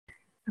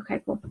Okay,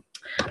 cool.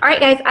 All right,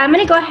 guys, I'm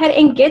going to go ahead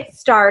and get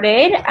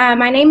started.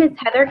 My name is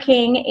Heather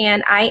King,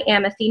 and I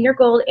am a Senior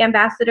Gold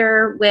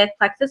Ambassador with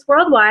Plexus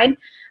Worldwide.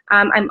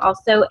 I'm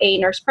also a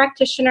nurse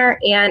practitioner,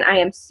 and I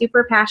am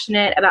super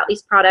passionate about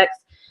these products.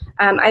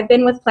 I've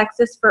been with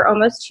Plexus for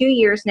almost 2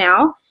 years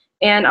now,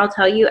 and I'll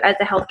tell you, as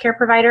a healthcare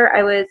provider,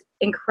 I was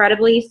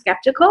incredibly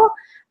skeptical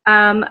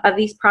of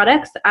these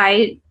products.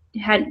 I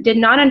did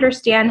not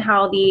understand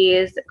how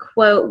these,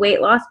 quote,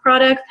 weight loss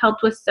products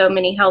helped with so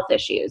many health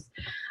issues.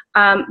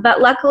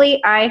 But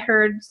luckily, I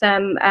heard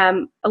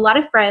a lot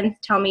of friends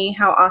tell me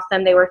how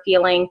awesome they were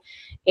feeling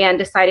and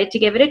decided to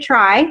give it a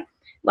try.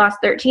 Lost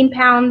 13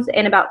 pounds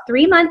in about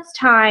 3 months'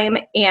 time,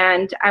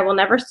 and I will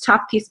never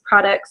stop these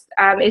products.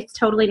 It's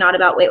totally not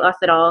about weight loss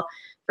at all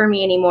for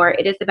me anymore.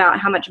 It is about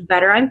how much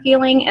better I'm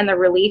feeling and the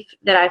relief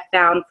that I've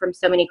found from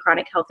so many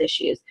chronic health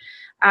issues.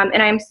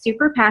 And I'm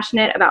super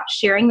passionate about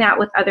sharing that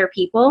with other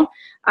people.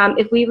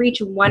 If we reach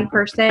one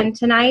person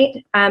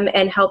tonight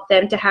and help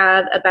them to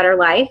have a better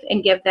life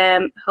and give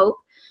them hope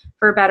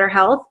for better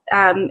health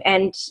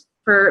and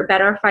for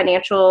better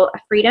financial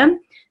freedom,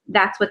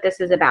 that's what this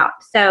is about.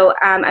 So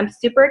I'm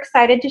super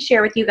excited to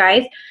share with you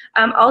guys.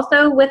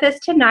 Also with us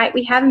tonight,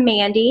 we have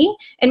Mandy.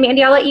 And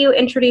Mandy, I'll let you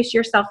introduce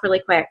yourself really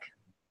quick.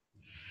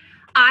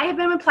 I have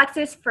been with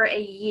Plexus for a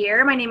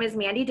year. My name is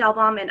Mandy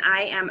Dehlbom, and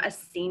I am a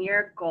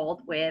Senior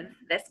Gold with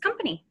this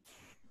company.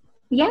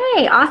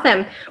 Yay,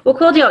 awesome. Well,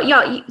 cool deal.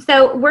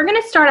 So we're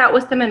going to start out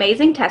with some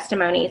amazing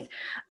testimonies.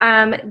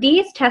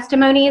 These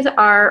testimonies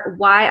are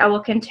why I will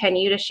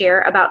continue to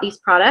share about these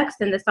products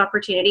and this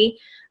opportunity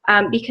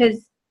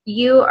because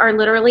you are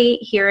literally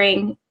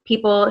hearing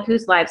people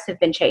whose lives have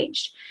been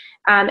changed.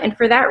 And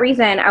for that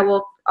reason, I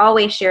will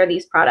always share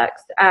these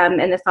products and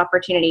this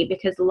opportunity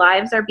because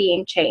lives are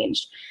being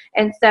changed.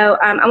 And so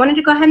I wanted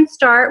to go ahead and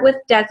start with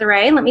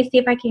Desiree. Let me see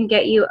if I can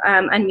get you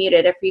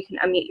unmuted, if you can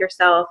unmute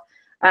yourself.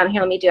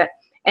 Here, let me do it.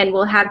 And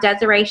we'll have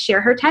Desiree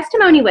share her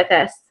testimony with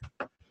us.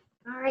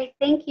 All right,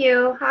 thank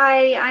you.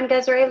 Hi, I'm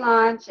Desiree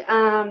Launch.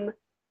 I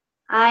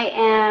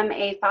am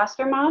a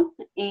foster mom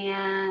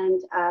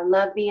and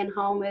love being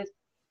home with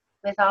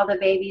all the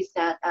babies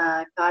that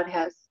God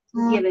has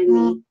given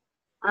me.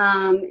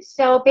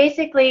 So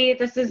basically,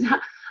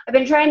 I've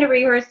been trying to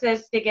rehearse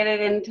this to get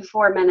it into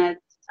 4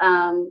 minutes.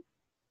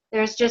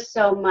 There's just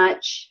so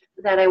much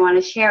that I want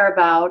to share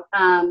about.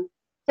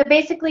 So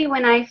basically,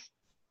 when I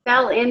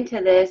fell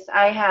into this,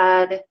 I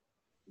had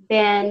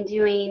been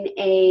doing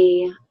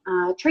a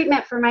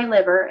treatment for my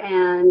liver,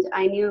 and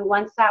I knew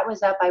once that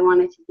was up, I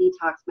wanted to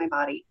detox my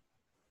body.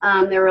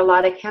 There were a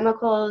lot of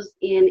chemicals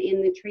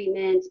in the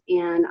treatment,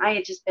 and I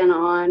had just been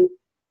on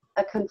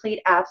a complete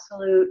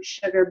absolute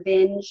sugar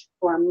binge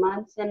for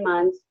months and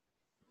months,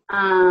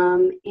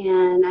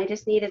 and I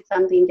just needed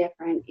something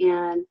different.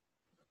 And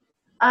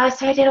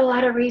so I did a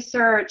lot of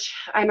research.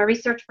 I'm a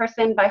research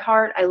person by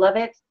heart. I love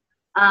it.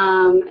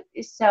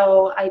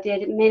 So I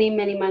did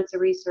many months of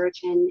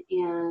research,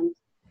 and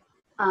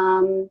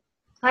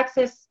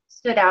Plexus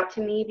stood out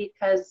to me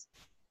because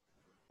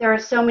there are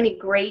so many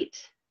great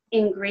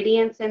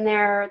ingredients in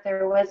there.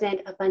 There wasn't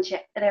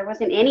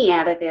any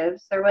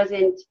additives. There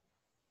wasn't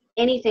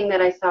anything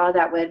that I saw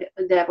that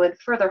would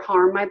further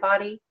harm my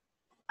body.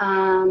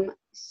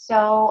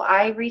 So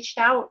I reached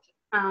out,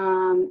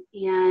 and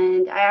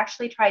I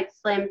actually tried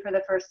Slim for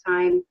the first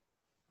time,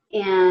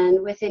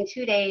 and within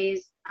 2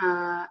 days,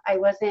 I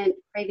wasn't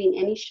craving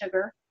any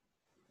sugar.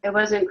 I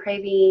wasn't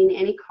craving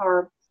any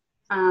carbs.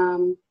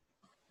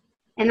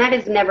 And that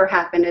has never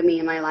happened to me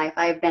in my life.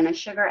 I've been a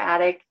sugar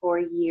addict for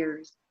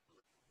years.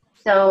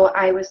 So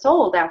I was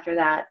sold after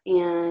that,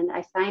 and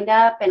I signed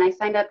up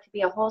to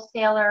be a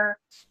wholesaler.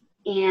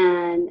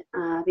 And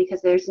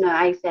because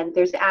I said,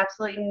 there's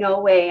absolutely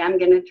no way I'm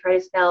going to try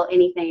to sell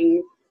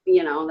anything,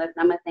 that's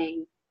not my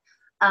thing.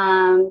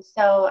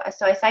 So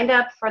I signed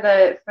up for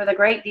the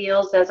great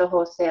deals as a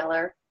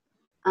wholesaler.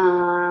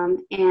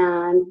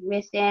 And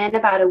within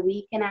about a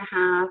week and a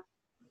half,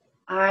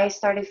 I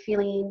started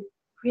feeling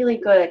really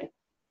good.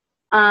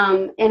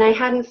 And I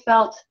hadn't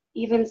felt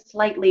even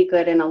slightly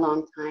good in a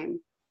long time.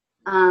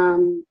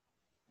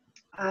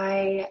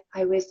 I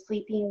was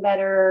sleeping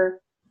better.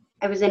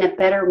 I was in a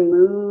better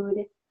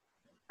mood.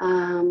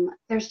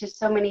 There's just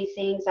so many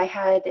things. I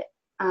had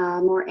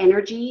more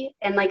energy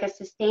and like a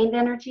sustained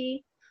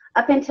energy.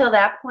 Up until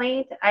that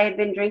point, I had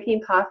been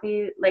drinking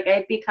coffee. Like I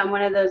had become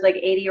one of those like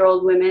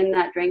 80-year-old women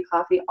that drank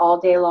coffee all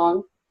day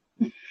long.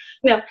 8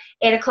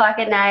 o'clock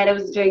at night, I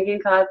was drinking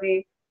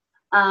coffee.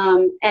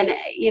 And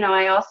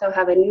I also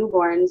have a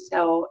newborn,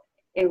 so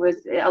it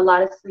was a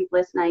lot of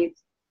sleepless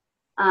nights.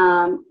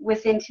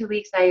 Within 2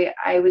 weeks,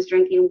 I was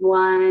drinking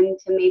 1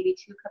 to maybe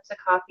 2 cups of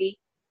coffee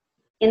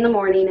in the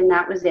morning, and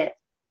that was it.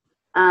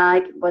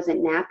 I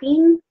wasn't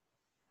napping.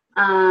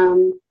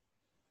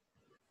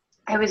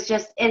 I was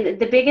and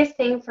the biggest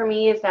thing for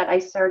me is that I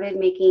started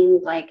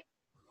making like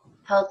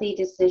healthy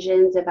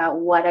decisions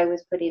about what I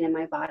was putting in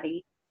my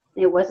body.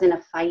 And it wasn't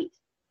a fight.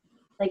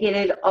 Like it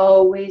had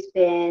always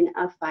been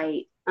a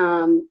fight.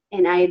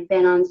 And I had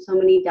been on so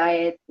many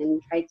diets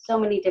and tried so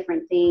many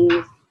different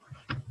things.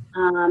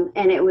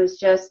 And it was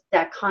just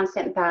that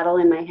constant battle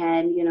in my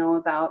head,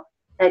 about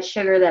that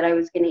sugar that I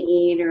was going to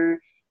eat, or,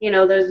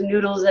 those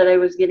noodles that I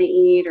was going to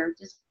eat, or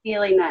just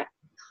feeling that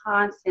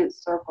constant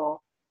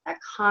circle, that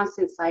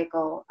constant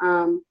cycle.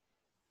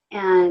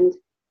 And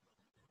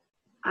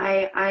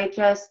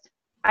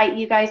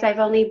you guys, I've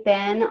only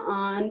been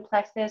on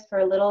Plexus for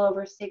a little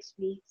over 6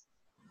 weeks.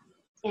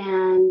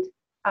 And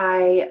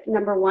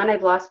number one,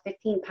 I've lost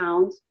 15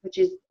 pounds, which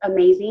is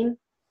amazing.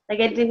 Like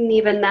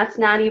that's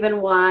not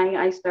even why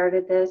I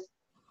started this.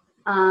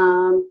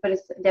 But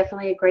it's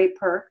definitely a great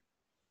perk.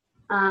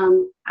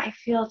 I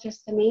feel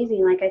just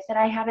amazing. Like I said,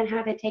 I haven't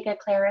had to take a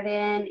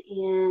Claritin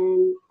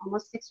in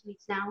almost 6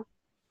 weeks now.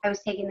 I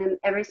was taking them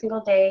every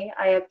single day.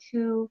 I have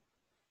 2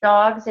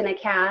 dogs and a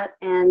cat,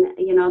 and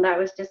that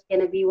was just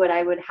going to be what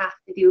I would have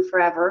to do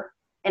forever.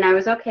 And I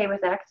was okay with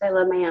that because I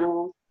love my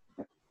animals.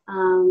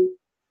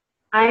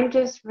 I'm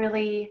just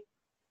really,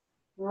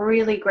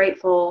 really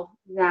grateful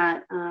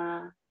that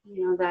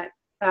that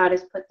God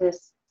has put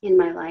this in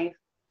my life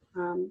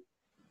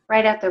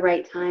right at the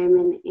right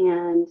time,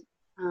 and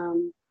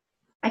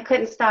I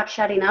couldn't stop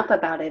shutting up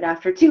about it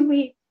after 2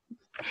 weeks.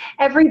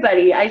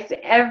 Everybody,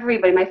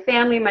 my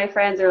family, my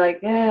friends are like,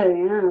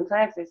 yeah,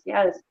 Texas,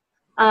 yes.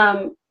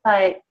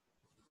 But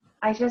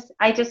I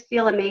just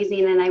feel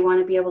amazing, and I want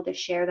to be able to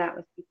share that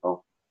with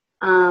people.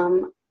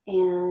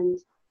 And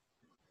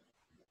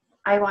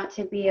I want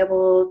to be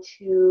able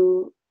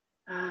to,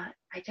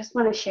 I just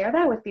want to share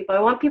that with people. I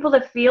want people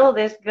to feel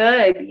this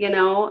good,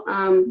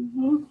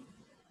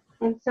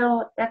 And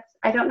so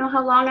I don't know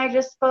how long I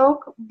just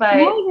spoke, but.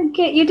 No,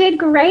 you did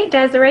great,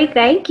 Desiree.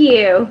 Thank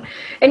you.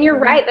 And you're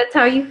right. That's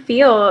how you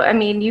feel. I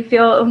mean, you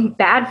feel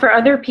bad for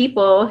other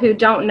people who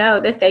don't know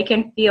that they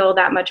can feel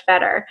that much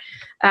better.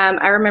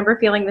 I remember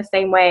feeling the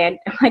same way. And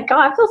I'm like,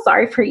 God, I feel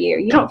sorry for you.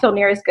 You don't feel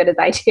near as good as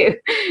I do.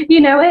 You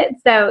know it?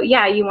 So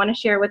yeah, you want to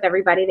share with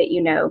everybody that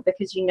you know,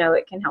 because you know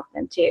it can help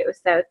them too.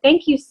 So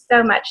thank you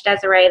so much,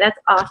 Desiree. That's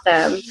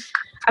awesome.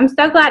 I'm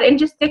so glad. In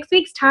just 6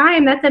 weeks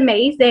time, that's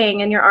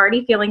amazing. And you're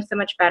already feeling so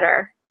much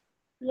better.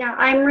 Yeah,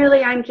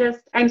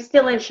 I'm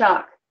still in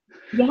shock.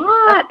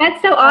 Yeah,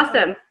 that's so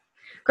awesome.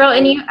 Girl,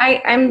 and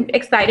I'm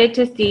excited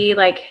to see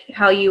like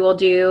how you will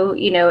do,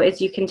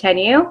 as you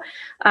continue,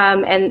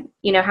 and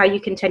how you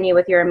continue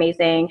with your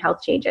amazing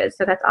health changes.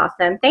 So that's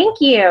awesome. Thank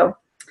you.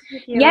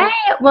 Yay.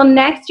 Well,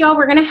 next, y'all,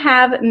 we're going to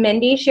have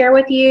Mandy share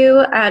with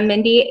you.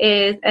 Mandy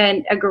is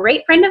a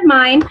great friend of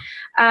mine,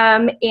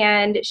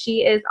 and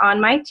she is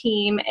on my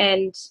team,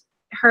 and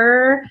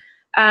her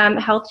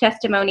health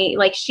testimony,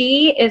 like,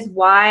 she is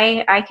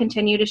why I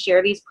continue to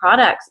share these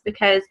products,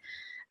 because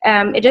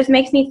it just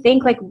makes me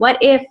think, like, what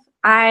if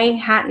I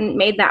hadn't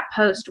made that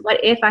post?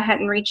 What if I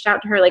hadn't reached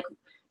out to her? Like,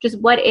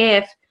 just what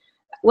if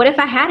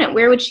I hadn't?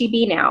 Where would she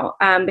be now?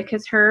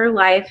 Because her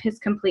life has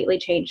completely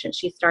changed since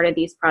she started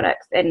these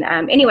products. And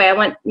anyway, I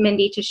want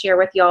Mandy to share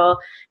with y'all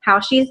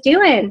how she's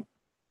doing.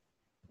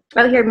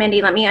 Oh, here,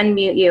 Mandy, let me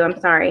unmute you. I'm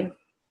sorry.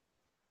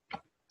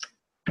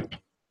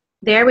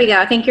 There we go.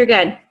 I think you're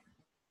good.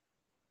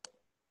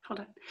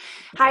 Hold on.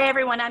 Hi,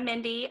 everyone. I'm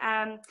Mandy.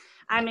 I'm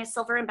a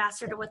silver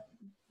ambassador with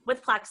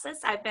Plexus.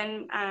 I've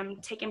been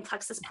taking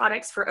Plexus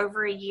products for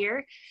over a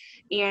year,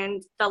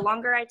 and the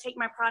longer I take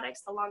my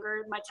products, the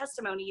longer my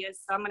testimony is.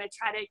 So I'm going to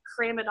try to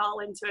cram it all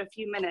into a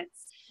few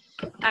minutes.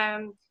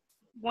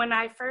 When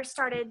I first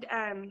started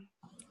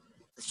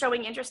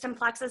showing interest in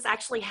Plexus,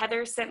 actually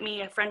Heather sent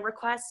me a friend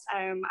request.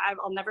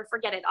 I'll never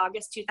forget it.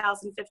 August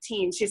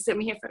 2015, she sent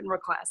me a friend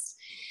request,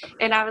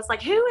 and I was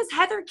like, "Who is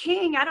Heather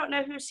King?" I don't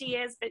know who she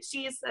is, but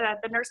she is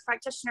the nurse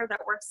practitioner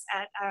that works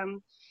at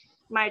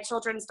my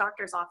children's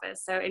doctor's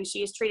office. And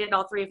she's treated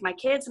all 3 of my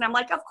kids. And I'm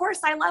like, of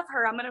course, I love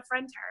her. I'm going to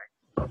friend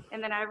her.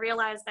 And then I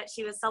realized that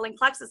she was selling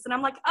Plexus. And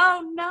I'm like,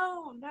 oh,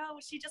 no,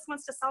 she just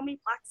wants to sell me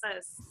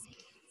Plexus.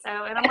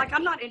 And I'm like,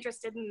 I'm not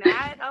interested in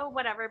that. Oh,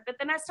 whatever. But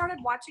then I started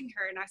watching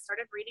her, and I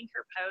started reading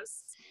her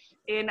posts.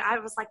 And I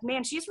was like,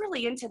 man, she's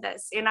really into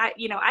this. And I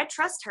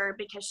trust her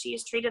because she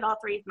has treated all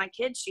 3 of my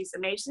kids. She's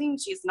amazing.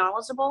 She's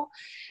knowledgeable.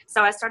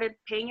 So I started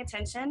paying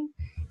attention.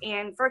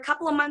 And for a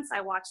couple of months,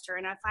 I watched her,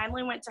 and I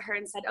finally went to her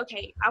and said,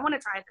 okay, I want to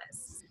try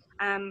this.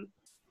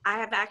 I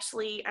have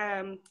actually,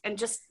 and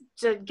just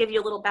to give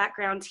you a little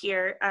background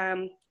here,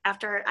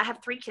 after I have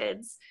 3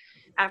 kids,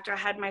 after I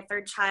had my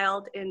 3rd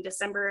child in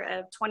December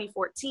of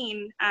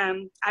 2014,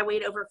 I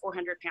weighed over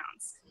 400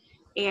 pounds.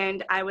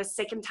 And I was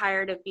sick and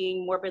tired of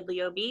being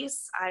morbidly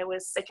obese. I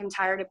was sick and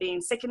tired of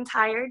being sick and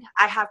tired.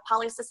 I have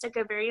polycystic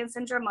ovarian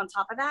syndrome on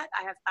top of that.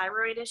 I have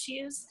thyroid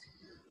issues.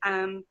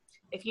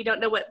 If you don't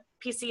know what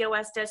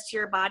PCOS does to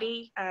your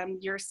body,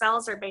 your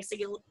cells are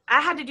basically, I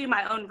had to do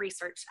my own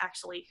research,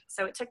 actually.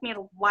 So it took me a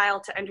while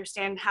to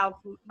understand how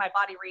my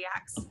body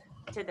reacts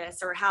to this,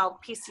 or how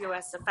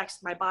PCOS affects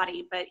my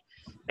body. But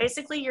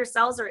basically, your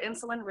cells are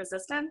insulin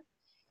resistant.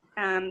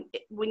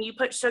 When you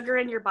put sugar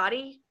in your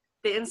body,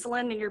 the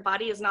insulin in your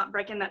body is not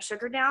breaking that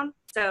sugar down.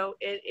 So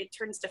it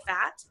turns to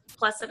fat.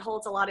 Plus, it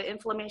holds a lot of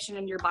inflammation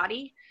in your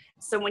body.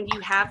 So when you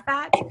have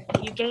that,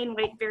 you gain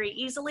weight very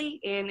easily,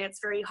 and it's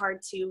very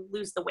hard to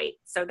lose the weight.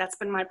 So that's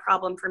been my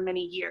problem for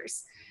many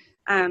years.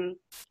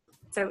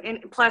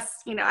 Plus,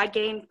 I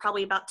gained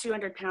probably about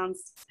 200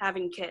 pounds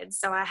having kids.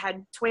 So I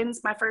had twins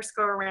my first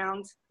go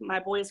around. My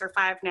boys are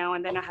 5 now,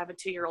 and then I have a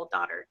 2-year-old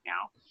daughter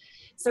now.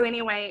 So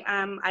anyway,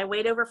 I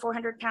weighed over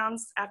 400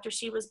 pounds after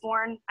she was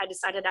born. I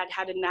decided I'd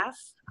had enough.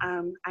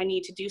 I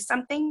need to do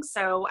something.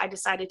 So I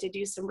decided to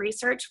do some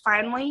research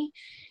finally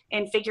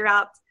and figure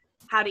out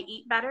how to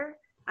eat better,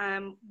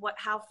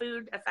 how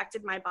food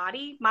affected my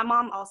body. My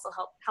mom also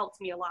helped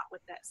me a lot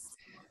with this.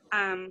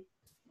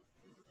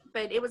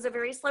 But it was a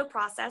very slow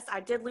process.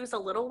 I did lose a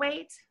little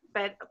weight,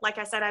 but like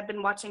I said, I've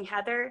been watching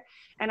Heather,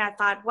 and I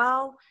thought,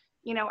 well,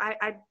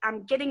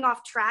 I'm getting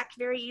off track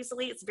very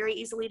easily. It's very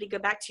easily to go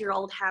back to your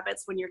old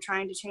habits when you're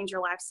trying to change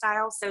your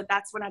lifestyle. So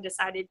that's when I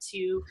decided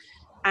to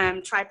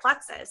try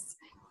Plexus.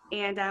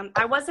 And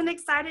I wasn't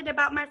excited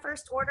about my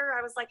first order.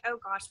 I was like, oh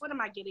gosh, what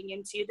am I getting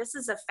into? This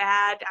is a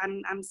fad.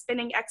 I'm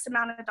spending X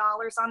amount of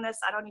dollars on this.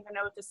 I don't even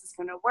know if this is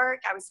going to work.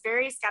 I was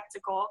very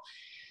skeptical.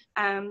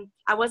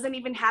 I wasn't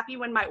even happy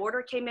when my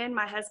order came in.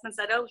 My husband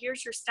said, oh,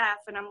 here's your stuff.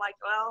 And I'm like,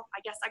 well, I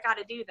guess I got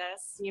to do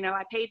this.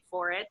 I paid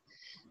for it.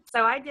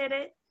 So I did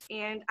it.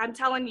 And I'm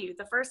telling you,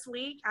 the first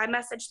week I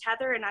messaged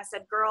Heather and I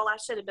said, girl, I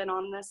should have been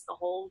on this the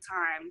whole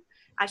time.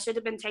 I should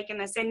have been taking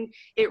this. And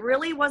it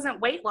really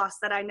wasn't weight loss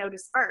that I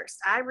noticed first.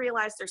 I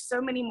realized there's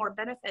so many more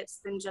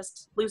benefits than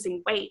just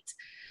losing weight.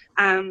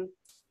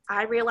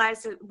 I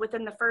realized that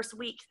within the first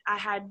week I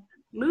had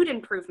mood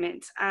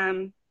improvement.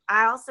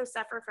 I also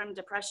suffer from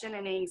depression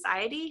and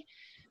anxiety.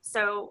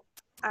 So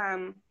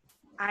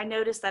I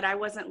noticed that I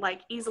wasn't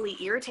like easily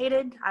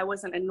irritated. I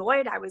wasn't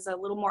annoyed. I was a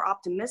little more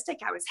optimistic.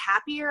 I was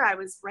happier. I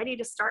was ready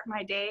to start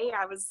my day.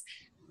 I was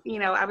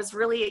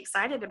really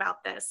excited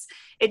about this.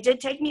 It did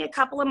take me a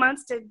couple of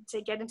months to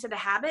get into the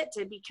habit,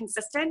 to be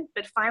consistent.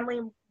 But finally,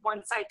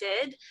 once I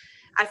did,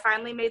 I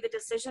finally made the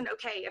decision,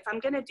 okay, if I'm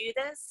going to do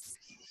this,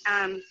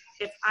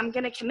 if I'm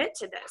going to commit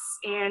to this.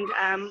 And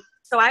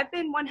so I've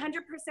been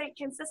 100%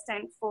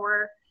 consistent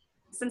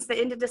since the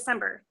end of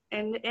December.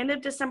 And the end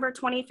of December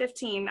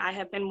 2015, I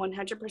have been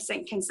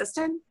 100%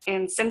 consistent.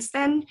 And since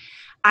then,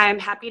 I'm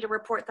happy to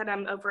report that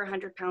I'm over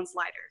 100 pounds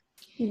lighter.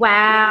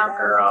 Wow,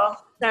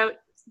 girl. So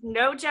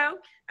no joke.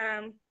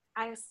 I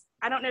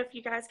don't know if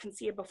you guys can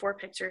see a before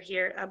picture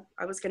here.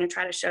 I was going to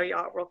try to show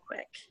y'all real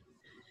quick.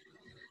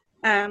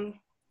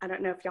 I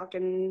don't know if y'all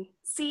can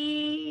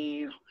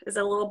see. Is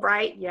it a little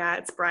bright? Yeah,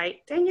 it's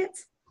bright. Dang it.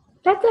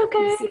 That's okay.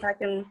 Let me see if I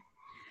can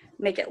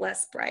make it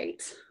less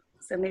bright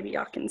so maybe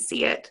y'all can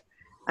see it.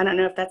 I don't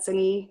know if that's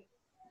any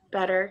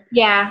better.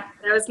 Yeah.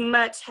 It was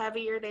much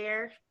heavier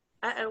there.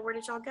 Uh-oh, where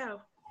did y'all go?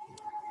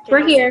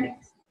 We're here.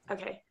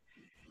 Okay.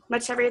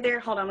 Much heavier there.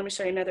 Hold on, let me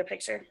show you another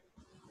picture.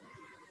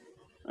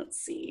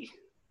 Let's see.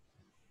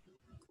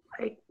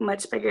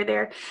 Much bigger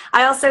there.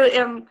 I also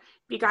am,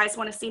 if you guys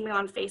want to see me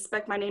on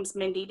Facebook, my name's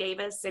Mandy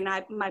Davis, and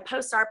my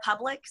posts are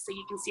public, so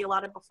you can see a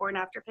lot of before and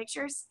after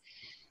pictures.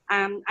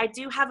 I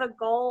do have a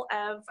goal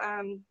of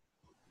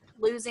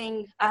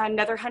losing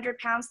another 100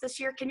 pounds this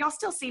year. Can y'all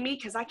still see me?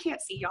 Because I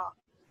can't see y'all.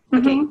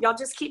 Okay, y'all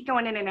just keep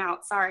going in and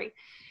out. Sorry.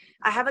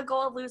 I have a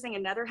goal of losing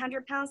another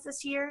 100 pounds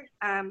this year,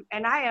 and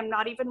I am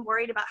not even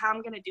worried about how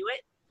I'm going to do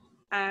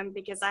it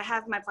because I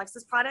have my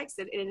Plexus products.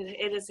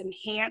 It has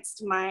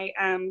enhanced my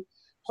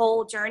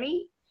whole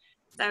journey.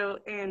 So,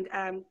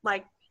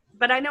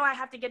 but I know I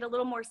have to get a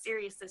little more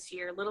serious this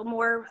year, a little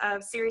more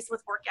serious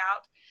with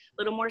workout, a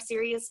little more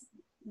serious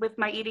with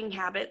my eating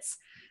habits.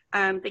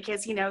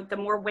 Because, the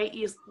more weight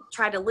you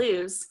try to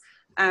lose,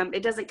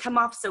 it doesn't come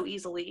off so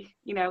easily.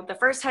 The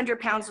first 100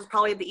 pounds was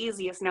probably the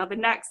easiest. Now the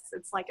next,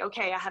 it's like,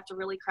 okay, I have to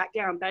really crack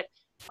down. But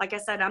like I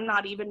said, I'm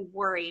not even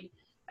worried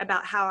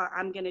about how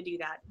I'm going to do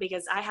that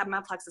because I have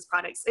my Plexus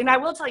products. And I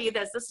will tell you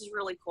this is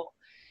really cool.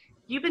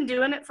 You've been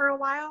doing it for a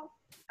while.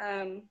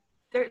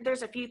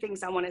 There's a few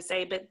things I want to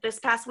say, but this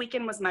past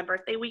weekend was my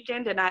birthday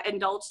weekend and I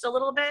indulged a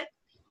little bit.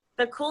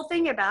 The cool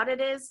thing about it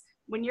is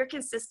when you're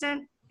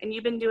consistent and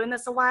you've been doing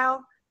this a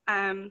while,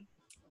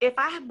 if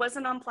I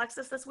wasn't on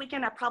Plexus this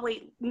weekend, I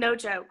probably, no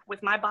joke,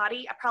 with my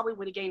body, I probably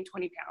would have gained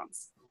 20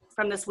 pounds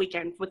from this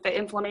weekend with the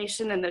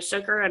inflammation and the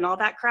sugar and all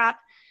that crap.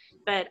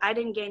 But I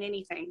didn't gain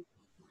anything,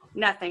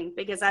 nothing,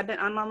 because I've been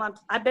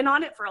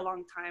on it for a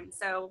long time.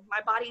 So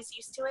my body's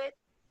used to it.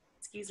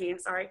 Excuse me, I'm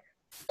sorry.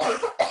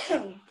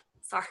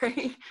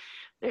 Sorry,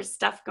 there's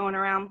stuff going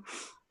around.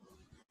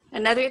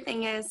 Another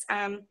thing is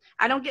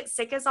I don't get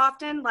sick as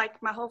often.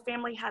 Like my whole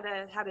family had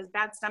a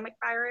bad stomach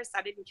virus.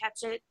 I didn't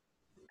catch it.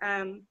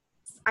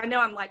 I know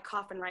I'm like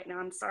coughing right now.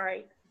 I'm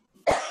sorry.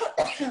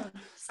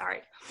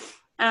 Sorry.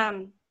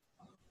 Also,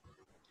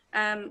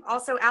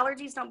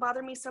 allergies don't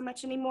bother me so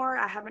much anymore.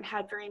 I haven't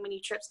had very many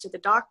trips to the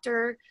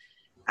doctor.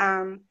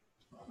 The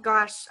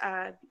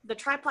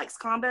Triplex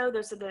combo,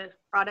 those are the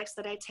products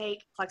that I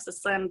take,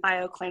 Plexus Slim,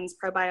 BioCleanse,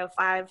 ProBio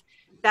 5.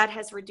 That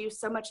has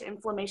reduced so much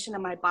inflammation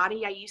in my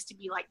body. I used to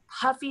be like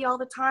puffy all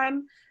the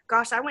time.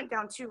 Gosh, I went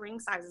down 2 ring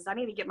sizes. I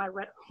need to get my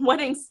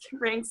wedding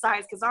ring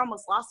size because I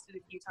almost lost it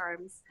a few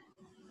times.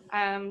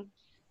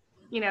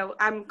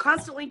 I'm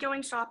constantly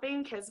going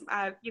shopping because,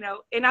 and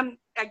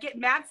I get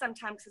mad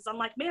sometimes because I'm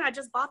like, man, I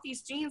just bought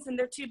these jeans and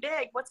they're too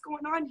big. What's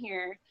going on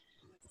here?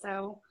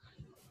 So,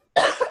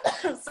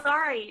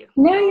 sorry.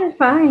 No, you're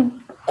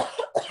fine.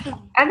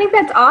 I think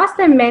that's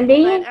awesome,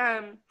 Mindy.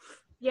 But,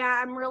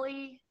 yeah, I'm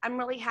really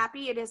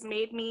happy. It has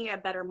made me a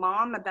better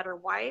mom, a better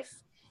wife.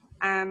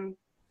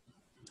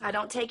 I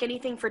don't take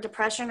anything for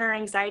depression or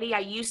anxiety. I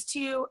used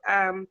to,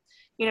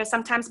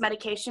 sometimes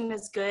medication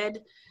is good.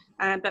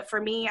 But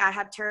for me, I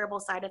have terrible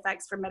side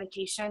effects from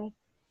medication.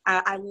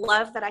 I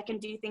love that I can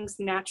do things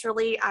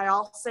naturally. I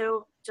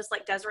also, just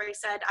like Desiree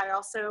said, I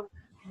also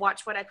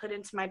watch what I put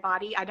into my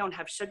body. I don't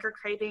have sugar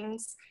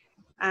cravings.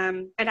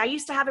 And I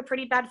used to have a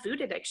pretty bad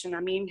food addiction.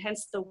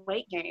 Hence the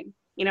weight gain,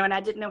 and I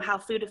didn't know how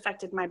food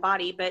affected my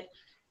body. But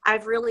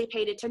I've really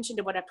paid attention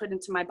to what I put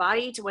into my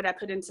body, to what I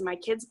put into my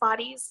kids'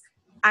 bodies.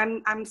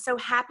 I'm so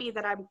happy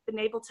that I've been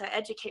able to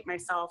educate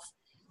myself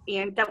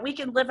and that we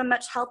can live a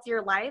much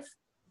healthier life.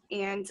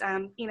 And,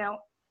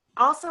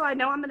 also I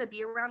know I'm going to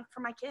be around for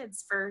my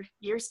kids for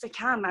years to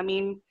come.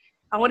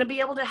 I want to be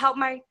able to help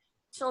my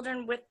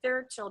children with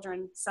their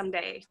children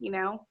someday,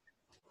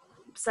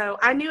 So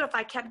I knew if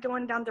I kept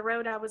going down the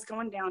road I was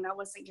going down, I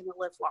wasn't going to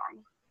live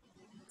long.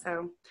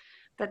 So,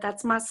 but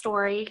that's my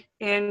story.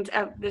 And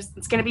there's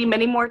going to be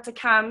many more to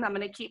come. I'm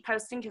going to keep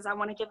posting because I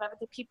want to give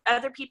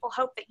other people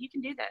hope that you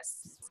can do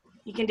this.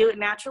 You can do it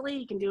naturally.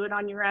 You can do it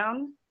on your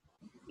own.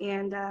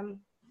 And,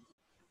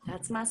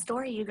 that's my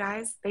story, you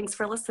guys. Thanks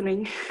for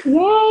listening.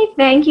 Yay.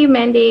 Thank you,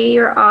 Mindy.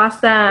 You're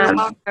awesome. You're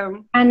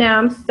welcome. I know.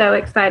 I'm so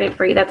excited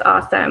for you. That's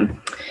awesome.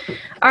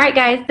 All right,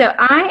 guys. So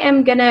I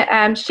am going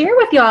to share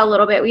with y'all a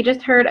little bit. We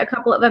just heard a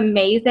couple of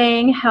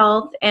amazing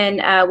health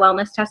and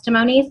wellness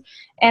testimonies.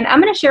 And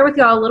I'm going to share with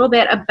y'all a little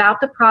bit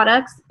about the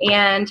products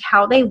and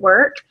how they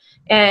work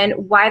and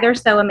why they're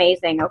so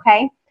amazing,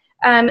 okay?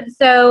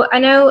 So I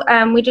know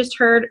we just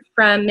heard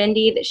from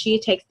Mindy that she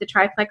takes the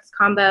triplex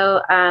combo.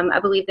 I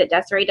believe that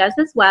Desiree does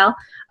as well.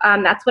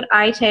 That's what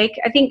I take.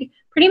 I think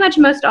pretty much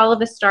most all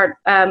of us start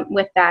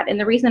with that. And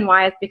the reason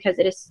why is because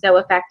it is so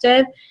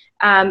effective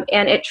and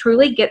it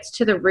truly gets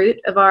to the root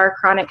of our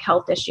chronic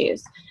health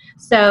issues.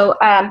 So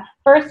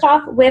first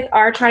off with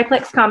our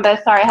triplex combo,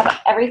 sorry, I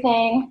have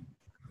everything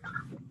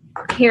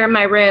here in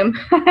my room.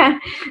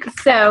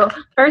 So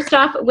first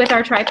off with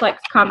our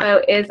triplex combo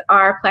is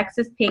our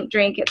Plexus pink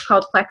drink. It's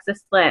called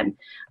Plexus Slim.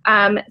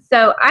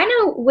 So I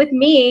know with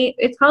me,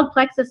 it's called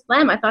Plexus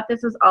Slim. I thought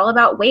this was all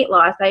about weight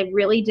loss. I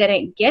really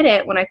didn't get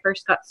it when I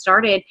first got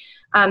started,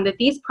 that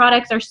these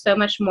products are so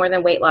much more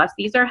than weight loss.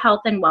 These are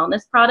health and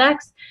wellness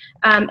products.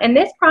 And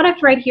this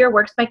product right here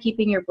works by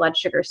keeping your blood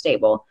sugar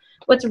stable.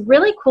 What's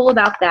really cool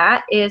about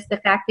that is the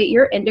fact that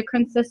your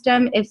endocrine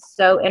system is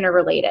so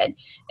interrelated.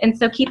 And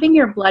so keeping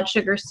your blood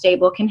sugar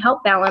stable can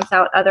help balance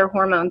out other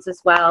hormones as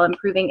well,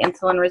 improving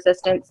insulin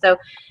resistance. So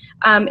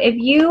if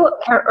you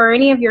or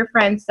any of your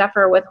friends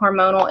suffer with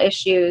hormonal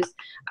issues,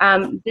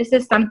 this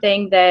is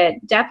something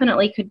that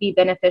definitely could be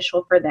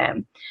beneficial for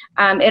them.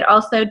 It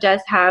also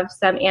does have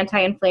some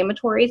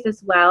anti-inflammatories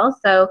as well.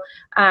 So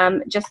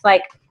just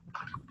like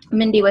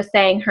Mindy was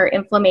saying, her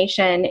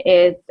inflammation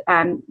is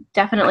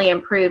definitely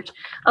improved.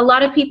 A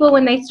lot of people,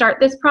 when they start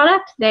this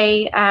product,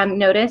 they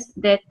notice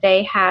that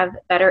they have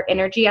better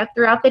energy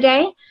throughout the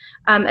day,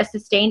 a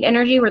sustained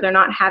energy where they're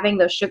not having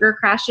those sugar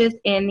crashes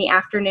in the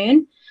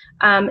afternoon.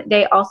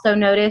 They also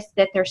notice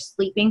that they're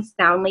sleeping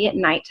soundly at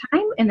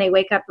nighttime and they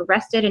wake up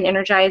rested and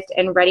energized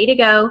and ready to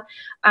go.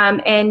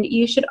 And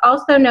you should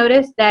also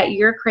notice that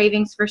your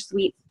cravings for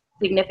sweets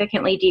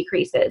significantly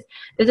decreases.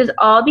 This is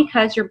all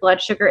because your blood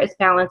sugar is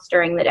balanced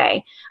during the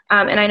day.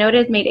 And I know it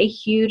has made a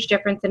huge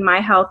difference in my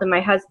health and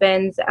my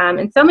husband's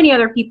and so many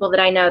other people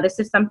that I know. This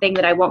is something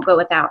that I won't go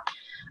without.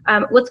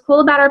 What's cool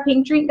about our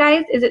pink drink,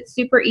 guys, is it's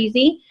super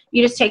easy.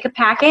 You just take a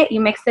packet,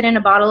 you mix it in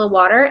a bottle of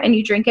water, and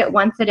you drink it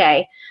once a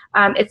day.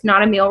 It's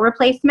not a meal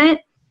replacement.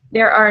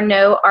 There are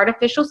no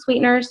artificial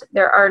sweeteners.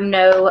 There's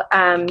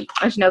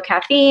no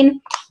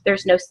caffeine.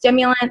 There's no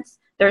stimulants.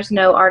 There's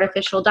no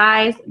artificial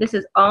dyes. This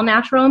is all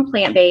natural and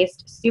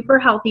plant-based, super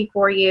healthy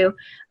for you,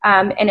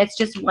 and it's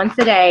just once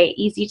a day,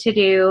 easy to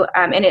do,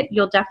 and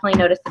you'll definitely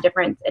notice the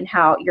difference in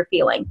how you're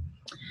feeling.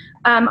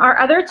 Our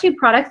other two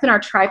products in our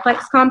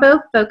triplex combo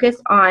focus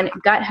on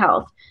gut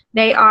health.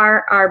 They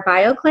are our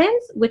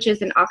BioCleanse, which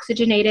is an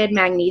oxygenated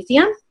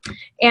magnesium,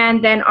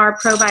 and then our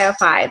ProBio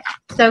 5.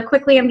 So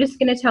quickly, I'm just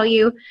going to tell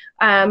you,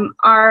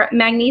 our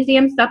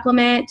magnesium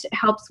supplement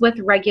helps with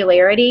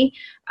regularity.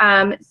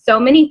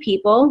 So many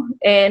people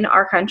in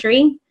our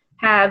country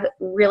have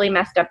really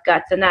messed up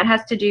guts, and that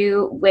has to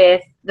do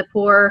with the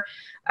poor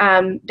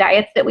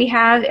diets that we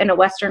have in a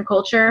Western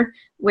culture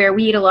where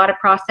we eat a lot of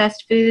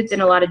processed foods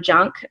and a lot of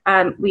junk.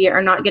 We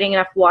are not getting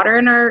enough water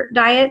in our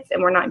diets,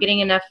 and we're not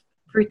getting enough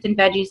fruits and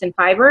veggies and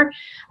fiber,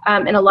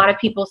 and a lot of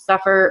people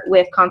suffer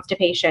with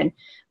constipation.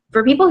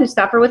 For people who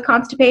suffer with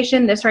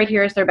constipation, this right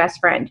here is their best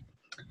friend.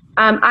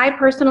 I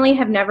personally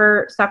have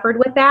never suffered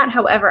with that.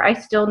 However, I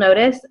still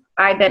notice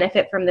I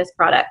benefit from this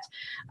product.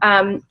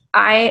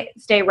 I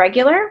stay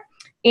regular,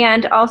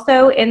 And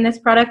also in this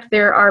product,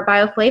 there are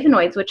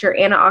bioflavonoids, which are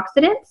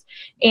antioxidants,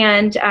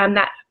 and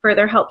that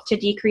further helps to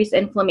decrease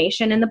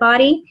inflammation in the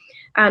body.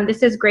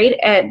 This is great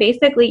at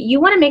basically,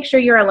 you want to make sure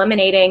you're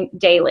eliminating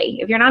daily.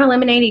 If you're not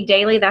eliminating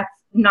daily, that's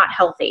not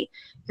healthy.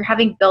 You're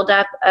having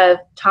buildup of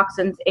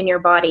toxins in your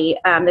body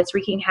that's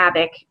wreaking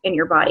havoc in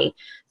your body.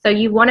 So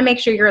you want to make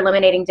sure you're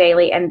eliminating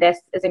daily, and this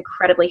is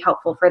incredibly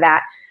helpful for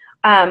that.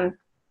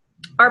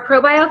 Our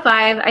ProBio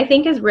 5, I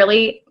think, is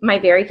really my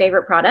very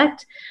favorite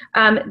product.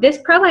 This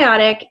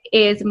probiotic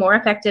is more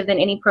effective than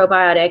any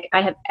probiotic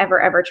I have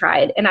ever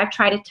tried, and I've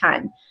tried a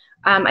ton.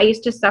 I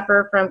used to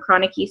suffer from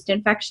chronic yeast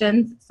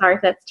infections. Sorry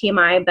if that's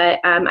TMI, but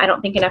I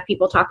don't think enough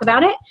people talk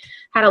about it.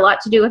 Had a lot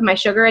to do with my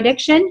sugar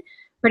addiction,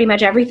 pretty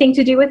much everything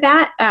to do with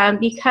that,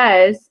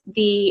 because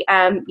the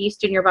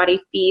yeast in your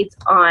body feeds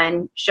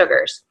on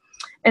sugars.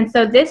 And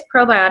so this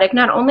probiotic,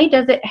 not only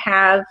does it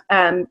have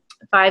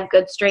 5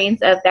 good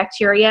strains of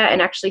bacteria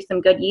and actually some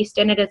good yeast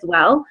in it as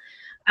well,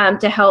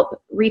 to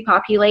help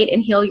repopulate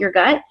and heal your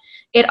gut,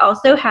 it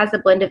also has a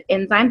blend of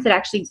enzymes that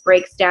actually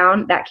breaks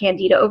down that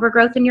candida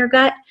overgrowth in your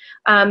gut.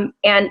 And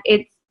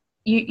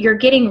you're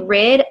getting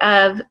rid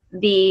of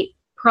the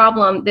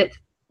problem that's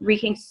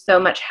wreaking so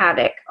much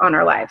havoc on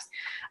our lives.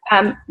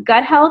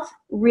 Gut health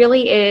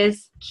really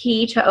is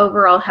key to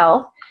overall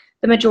health.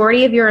 The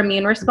majority of your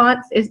immune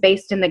response is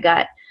based in the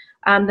gut.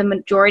 The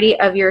majority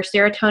of your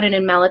serotonin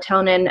and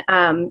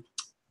melatonin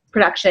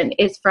production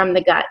is from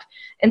the gut.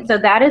 And so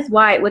that is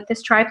why with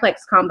this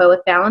triplex combo,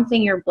 with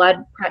balancing your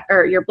blood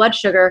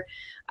sugar,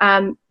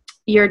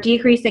 you're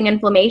decreasing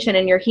inflammation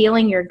and you're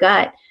healing your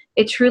gut,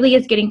 it truly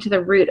is getting to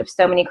the root of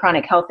so many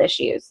chronic health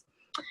issues.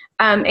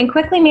 And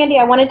quickly, Mandy,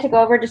 I wanted to go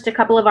over just a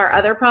couple of our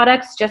other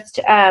products just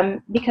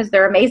because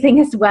they're amazing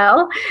as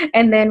well.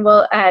 And then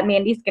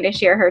Mandy's going to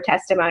share her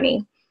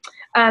testimony.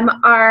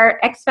 Our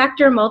X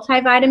Factor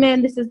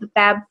multivitamin, this is the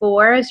Fab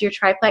 4, is your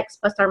triplex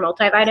plus our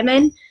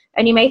multivitamin.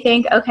 And you may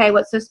think, okay,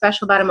 what's so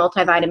special about a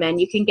multivitamin?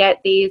 You can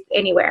get these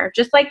anywhere.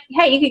 Just like,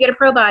 hey, you could get a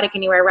probiotic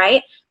anywhere,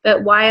 right?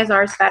 But why is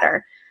ours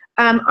better?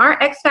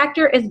 Our X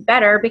Factor is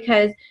better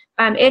because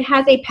it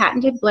has a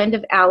patented blend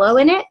of aloe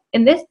in it.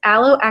 And this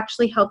aloe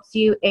actually helps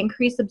you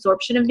increase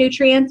absorption of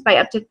nutrients by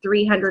up to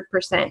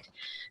 300%.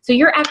 So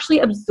you're actually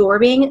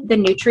absorbing the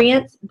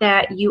nutrients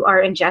that you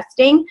are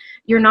ingesting.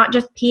 You're not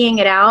just peeing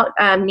it out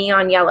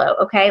neon yellow,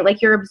 okay?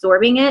 Like you're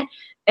absorbing it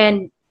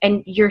and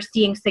you're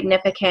seeing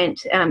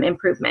significant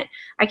improvement.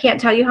 I can't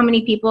tell you how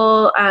many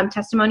people,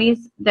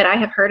 testimonies that I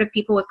have heard of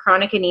people with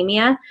chronic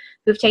anemia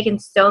who've taken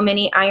so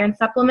many iron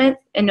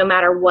supplements, and no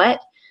matter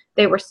what,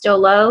 they were still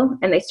low,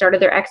 and they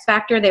started their X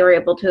Factor, they were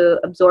able to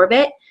absorb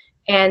it,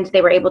 and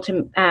they were able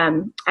to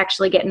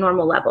actually get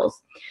normal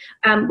levels.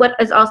 What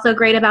is also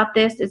great about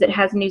this is it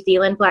has New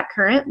Zealand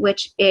blackcurrant,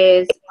 which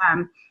is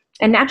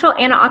a natural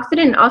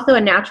antioxidant and also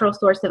a natural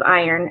source of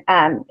iron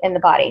in the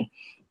body.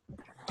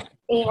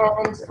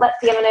 And let's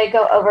see, I'm going to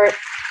go over,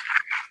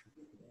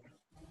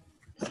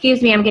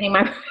 excuse me, I'm getting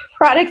my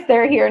products that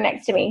are here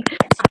next to me.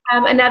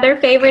 Another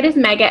favorite is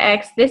Mega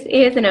X. This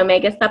is an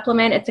omega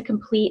supplement. It's a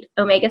complete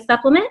omega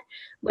supplement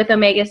with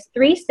omegas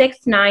 3, 6,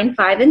 9,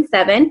 5, and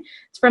 7.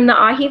 It's from the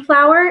ahi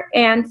flower.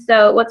 And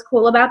so what's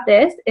cool about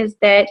this is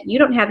that you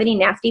don't have any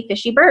nasty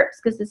fishy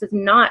burps because this is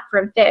not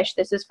from fish.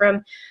 This is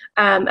from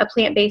a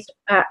plant-based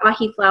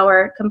ahi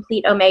flower,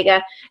 complete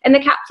omega. And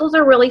the capsules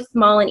are really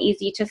small and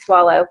easy to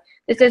swallow.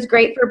 This is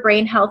great for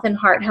brain health and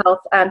heart health,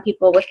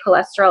 people with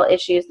cholesterol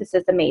issues. This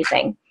is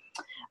amazing.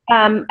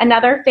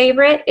 Another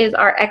favorite is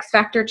our X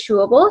Factor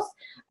chewables.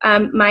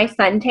 My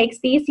son takes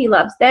these. He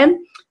loves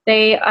them.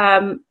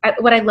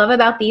 What I love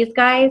about these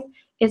guys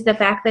is the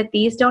fact that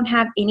these don't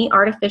have any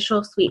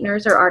artificial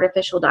sweeteners or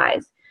artificial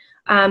dyes.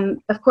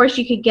 Of course,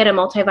 you could get a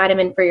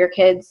multivitamin for your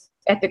kids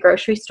at the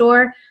grocery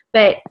store,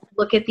 but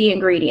look at the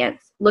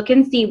ingredients. Look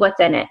and see what's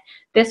in it.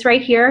 This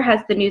right here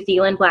has the New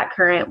Zealand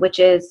blackcurrant, which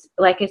is,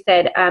 like I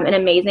said, an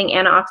amazing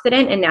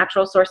antioxidant and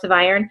natural source of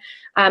iron,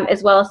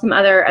 as well as some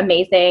other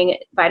amazing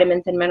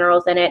vitamins and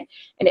minerals in it.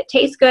 And it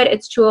tastes good.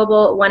 It's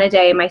chewable, 1 a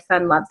day. My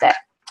son loves it.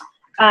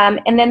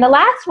 And then the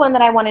last one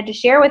that I wanted to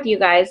share with you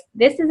guys,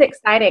 this is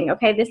exciting,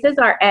 okay? This is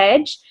our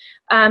Edge.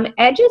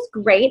 Edge is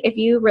great if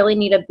you really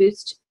need a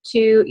boost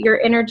to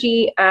your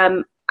energy.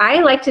 I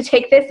like to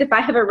take this if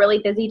I have a really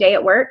busy day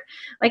at work.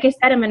 Like I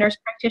said, I'm a nurse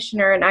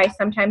practitioner, and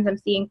sometimes I'm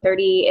seeing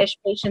 30-ish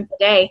patients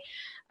a day.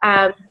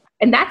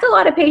 And that's a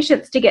lot of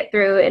patients to get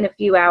through in a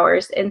few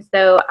hours. And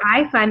so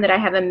I find that I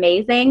have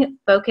amazing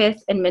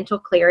focus and mental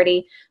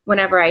clarity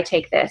whenever I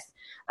take this.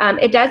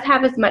 It does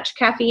have as much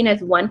caffeine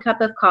as 1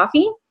 cup of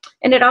coffee,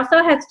 and it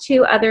also has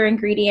 2 other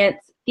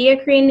ingredients,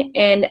 theacrine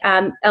and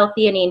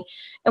L-theanine.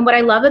 And what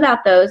I love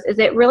about those is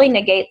it really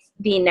negates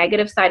the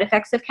negative side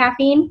effects of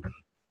caffeine.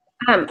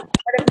 Part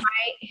of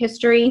my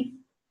history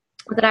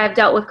that I've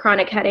dealt with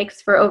chronic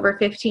headaches for over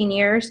 15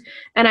 years,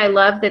 and I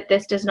love that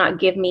this does not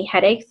give me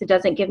headaches. It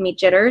doesn't give me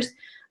jitters.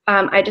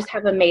 I just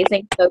have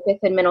amazing focus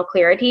and mental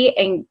clarity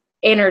and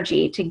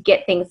energy to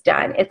get things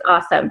done. It's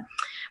awesome.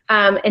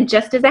 And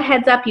just as a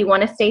heads up, you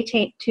want to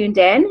stay tuned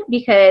in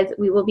because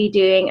we will be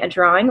doing a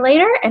drawing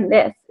later, and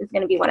this is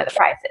going to be one of the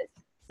prizes.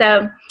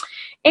 So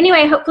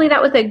anyway, hopefully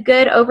that was a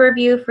good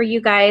overview for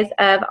you guys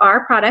of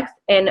our products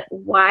and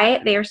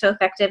why they are so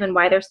effective and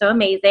why they're so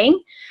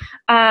amazing.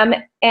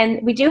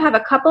 And we do have a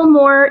couple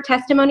more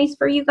testimonies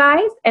for you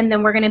guys, and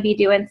then we're going to be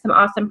doing some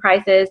awesome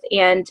prizes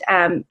and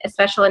a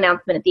special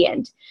announcement at the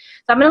end. So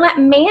I'm going to let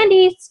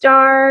Mandy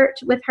start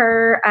with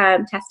her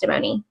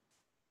testimony.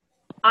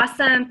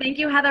 Awesome. Thank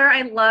you, Heather.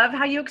 I love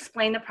how you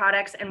explain the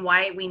products and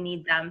why we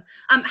need them.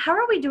 How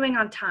are we doing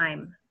on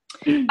time?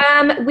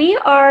 We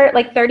are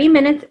like 30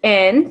 minutes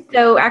in.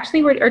 So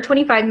actually or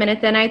 25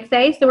 minutes in, I'd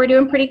say. So we're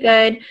doing pretty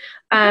good.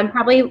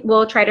 Probably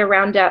we'll try to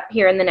round up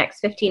here in the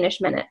next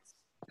 15-ish minutes.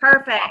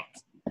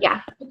 Perfect.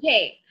 Yeah.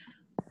 Okay.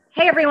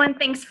 Hey, everyone.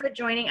 Thanks for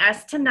joining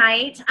us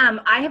tonight.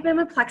 I have been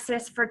with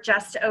Plexus for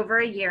just over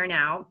a year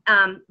now.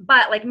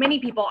 But like many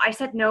people, I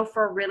said no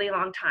for a really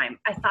long time.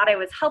 I thought I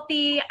was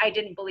healthy. I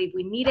didn't believe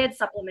we needed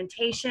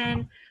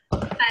supplementation.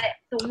 But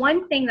the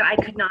one thing that I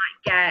could not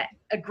get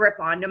a grip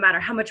on, no matter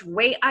how much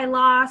weight I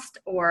lost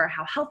or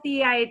how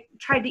healthy I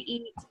tried to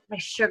eat, my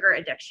sugar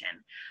addiction.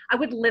 I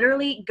would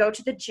literally go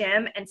to the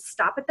gym and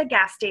stop at the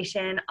gas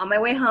station on my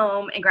way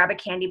home and grab a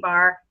candy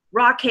bar,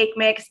 raw cake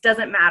mix,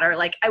 doesn't matter.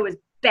 Like I was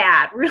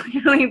bad,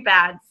 really, really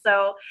bad.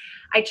 So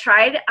I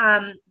tried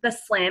the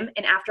Slim,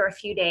 and after a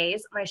few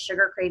days, my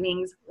sugar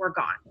cravings were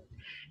gone.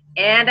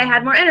 And I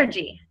had more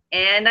energy.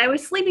 And I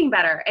was sleeping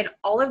better, and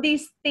all of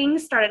these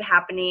things started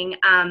happening.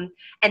 And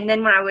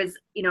then when I was,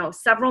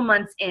 several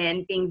months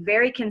in, being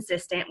very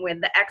consistent with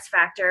the X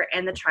Factor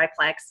and the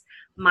Triplex,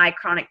 my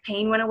chronic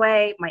pain went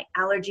away, my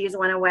allergies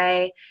went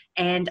away,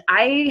 and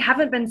I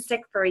haven't been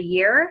sick for a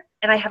year,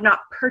 and I have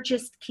not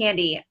purchased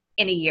candy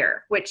in a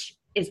year, which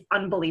is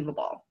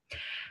unbelievable.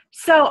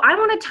 So I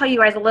want to tell you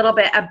guys a little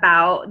bit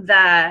about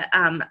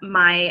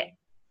my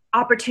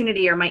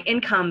opportunity or my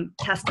income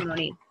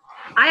testimony.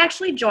 I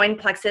actually joined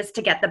Plexus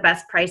to get the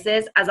best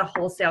prices as a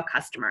wholesale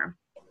customer.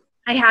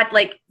 I had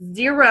like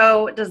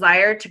zero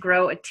desire to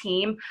grow a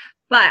team,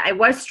 but I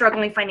was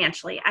struggling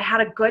financially. I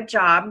had a good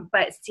job,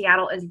 but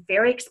Seattle is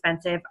very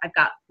expensive. I've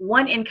got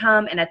one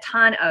income and a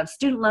ton of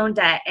student loan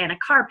debt and a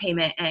car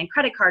payment and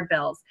credit card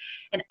bills.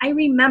 And I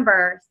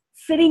remember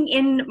sitting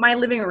in my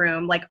living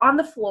room, like on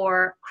the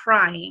floor,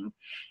 crying.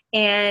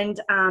 And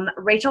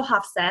Rachel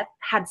Hofseth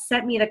had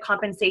sent me the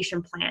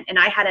compensation plan, and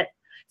I had it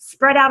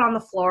spread out on the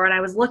floor, and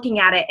I was looking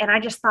at it, and I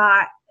just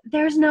thought,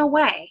 there's no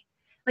way.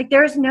 Like,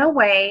 there's no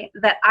way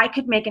that I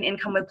could make an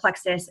income with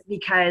Plexus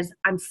because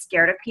I'm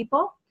scared of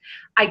people.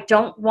 I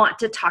don't want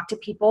to talk to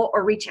people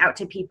or reach out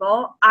to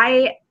people.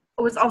 I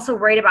was also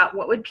worried about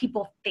what would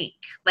people think.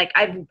 Like,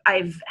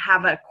 I've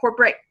have a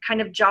corporate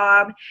kind of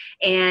job,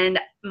 and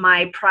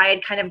my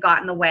pride kind of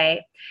got in the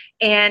way.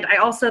 And I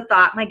also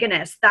thought, my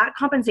goodness, that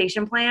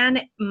compensation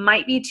plan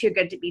might be too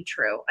good to be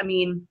true. I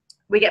mean,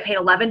 we get paid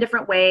 11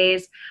 different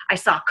ways. I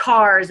saw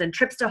cars and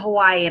trips to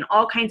Hawaii and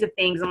all kinds of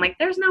things. I'm like,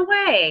 there's no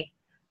way.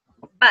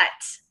 But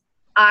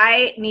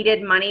I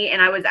needed money,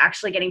 and I was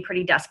actually getting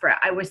pretty desperate.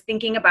 I was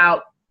thinking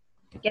about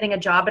getting a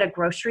job at a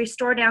grocery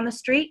store down the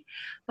street,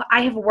 but I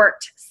have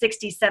worked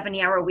 60,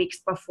 70-hour weeks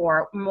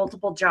before,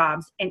 multiple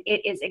jobs, and it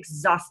is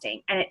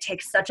exhausting, and it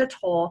takes such a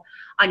toll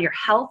on your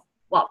health,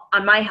 well,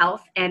 on my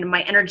health and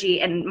my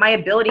energy and my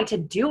ability to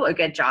do a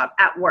good job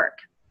at work.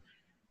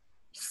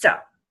 So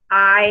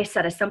I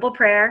said a simple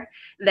prayer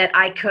that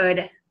I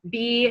could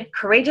be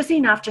courageous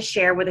enough to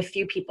share with a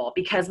few people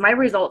because my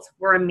results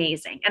were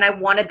amazing, and I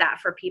wanted that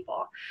for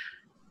people.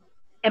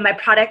 And my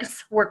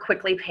products were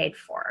quickly paid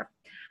for.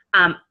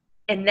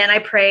 And then I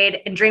prayed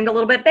and dreamed a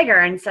little bit bigger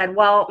and said,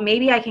 well,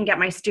 maybe I can get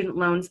my student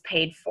loans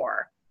paid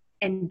for.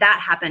 And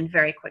that happened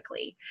very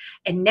quickly.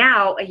 And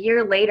now, a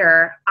year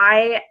later,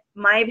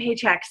 my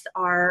paychecks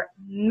are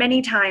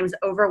many times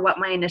over what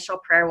my initial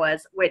prayer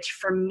was, which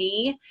for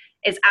me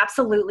is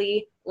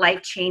absolutely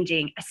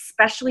life-changing,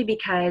 especially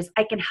because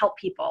I can help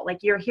people. Like,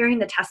 you're hearing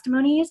the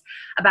testimonies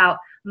about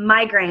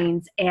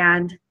migraines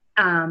and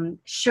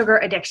sugar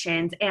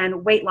addictions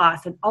and weight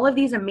loss and all of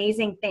these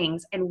amazing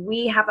things. And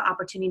we have the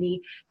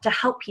opportunity to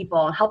help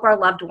people and help our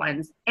loved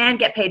ones and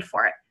get paid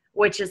for it,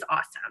 which is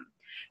awesome.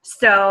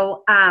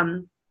 So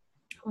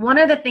one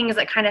of the things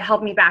that kind of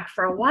held me back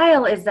for a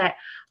while is that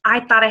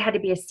I thought I had to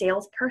be a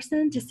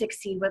salesperson to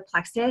succeed with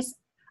Plexus.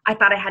 I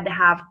thought I had to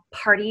have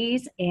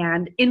parties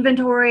and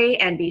inventory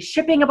and be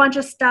shipping a bunch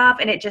of stuff.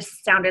 And it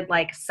just sounded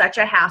like such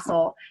a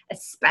hassle,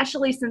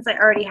 especially since I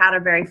already had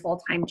a very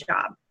full-time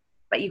job.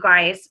 But you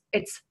guys,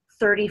 it's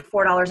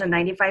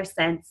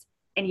 $34.95,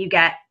 and you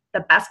get the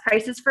best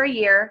prices for a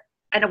year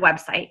and a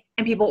website,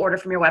 and people order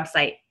from your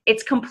website.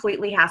 It's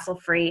completely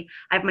hassle-free.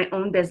 I have my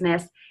own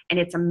business, and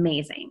it's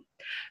amazing.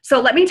 So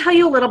let me tell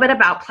you a little bit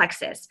about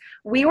Plexus.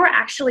 We were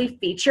actually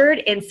featured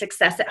in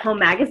Success at Home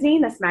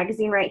magazine, this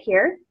magazine right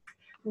here.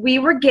 We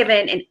were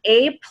given an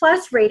A+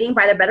 rating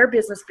by the Better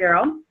Business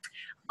Bureau.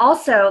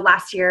 Also,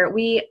 last year,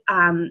 we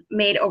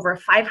made over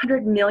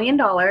 $500 million,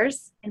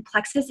 and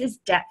Plexus is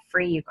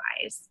debt-free, you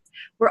guys.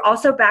 We're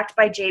also backed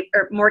by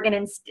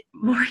Morgan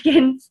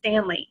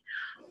Stanley.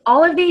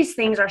 All of these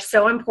things are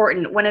so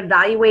important when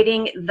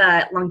evaluating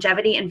the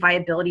longevity and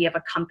viability of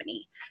a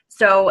company.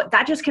 So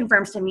that just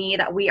confirms to me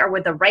that we are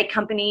with the right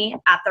company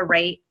at the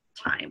right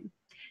time.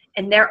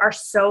 And there are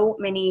so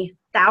many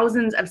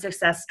thousands of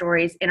success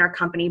stories in our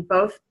company,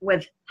 both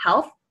with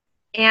health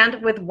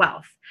and with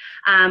wealth.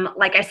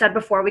 Like I said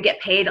before, we get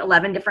paid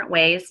 11 different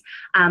ways.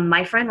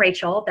 My friend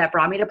Rachel that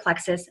brought me to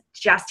Plexus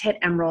just hit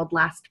Emerald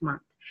last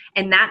month.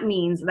 And that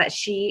means that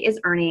she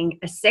is earning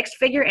a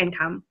 6-figure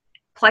income.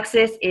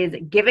 Plexus is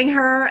giving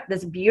her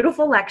this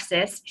beautiful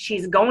Lexus.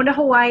 She's going to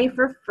Hawaii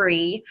for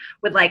free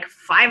with like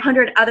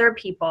 500 other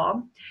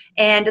people.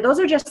 And those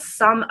are just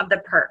some of the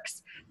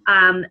perks.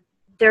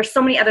 There's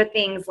so many other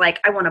things, like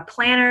I won a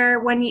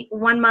planner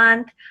one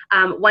month.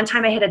 One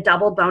time I hit a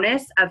double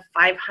bonus of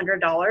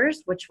 $500,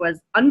 which was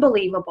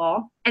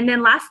unbelievable. And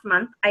then last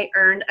month I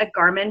earned a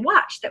Garmin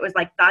watch that was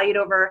like valued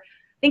over,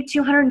 I think,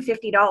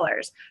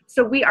 $250.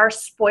 So we are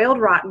spoiled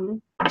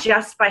rotten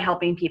just by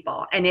helping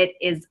people, and it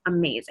is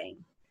amazing.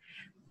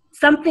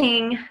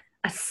 Something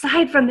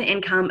aside from the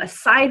income,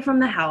 aside from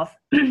the health,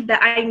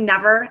 that I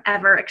never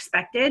ever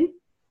expected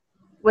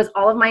was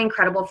all of my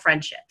incredible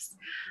friendships.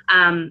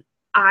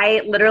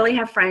 I literally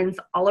have friends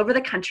all over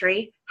the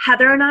country.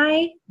 Heather and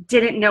I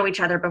didn't know each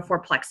other before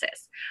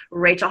Plexus.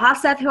 Rachel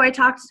Hosseth, who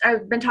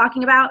I've been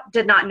talking about,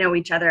 did not know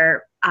each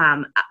other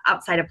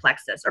outside of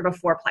Plexus or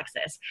before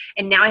Plexus.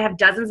 And now I have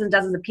dozens and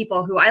dozens of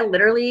people who I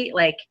literally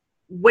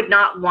would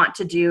not want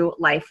to do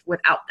life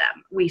without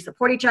them. We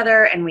support each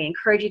other and we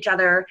encourage each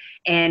other,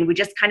 and we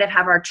just kind of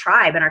have our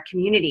tribe and our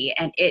community.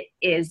 And it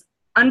is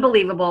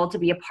unbelievable to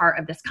be a part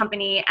of this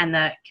company and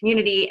the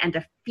community, and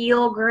to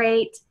feel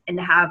great and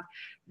to have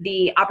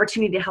the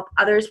opportunity to help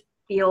others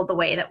feel the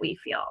way that we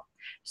feel.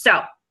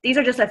 So these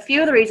are just a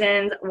few of the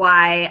reasons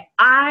why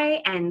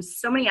I and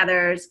so many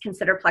others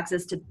consider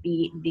Plexus to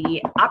be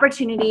the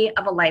opportunity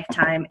of a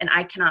lifetime, and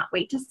I cannot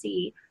wait to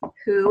see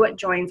who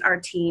joins our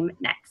team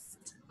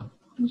next.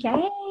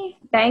 Yay.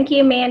 Thank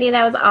you, Mandy.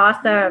 That was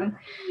awesome.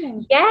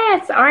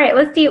 Yes. All right.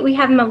 Let's see. We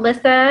have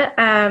Melissa.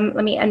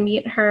 Let me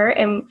unmute her,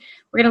 and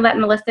we're going to let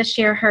Melissa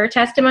share her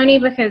testimony,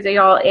 because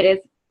y'all,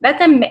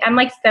 I'm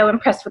like so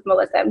impressed with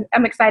Melissa.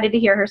 I'm excited to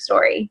hear her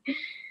story.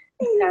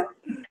 So.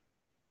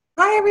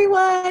 Hi,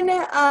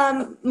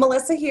 everyone.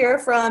 Melissa here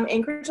from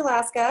Anchorage,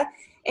 Alaska.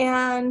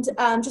 And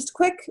just a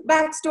quick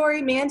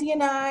backstory, Mandy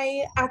and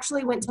I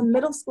actually went to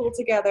middle school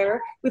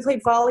together. We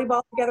played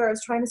volleyball together. I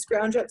was trying to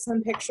scrounge up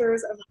some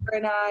pictures of her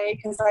and I,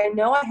 because I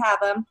know I have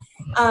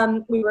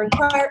them. We were in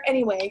choir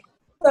anyway.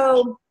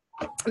 So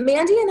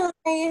Mandy and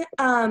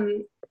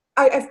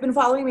I've been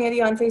following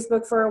Mandy on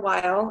Facebook for a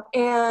while,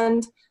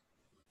 and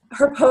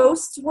her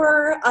posts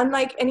were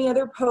unlike any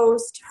other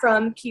post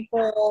from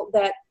people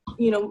that,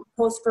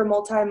 post for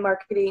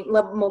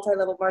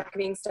multi-level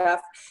marketing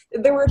stuff.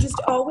 They were just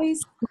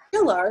always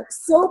killer,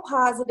 so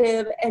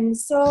positive and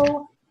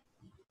so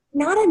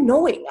not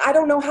annoying. I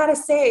don't know how to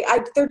say.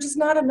 They're just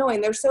not annoying.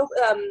 They're so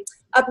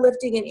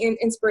uplifting and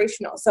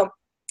inspirational. So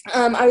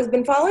I've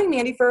been following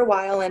Mandy for a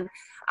while, and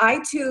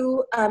I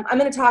too, I'm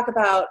going to talk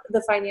about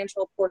the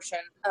financial portion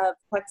of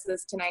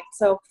Plexus tonight.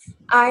 So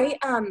I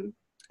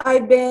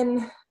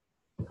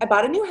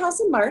bought a new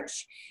house in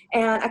March,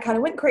 and I kind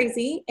of went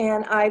crazy,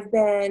 and I've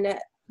been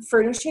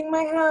furnishing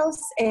my house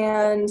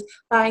and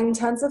buying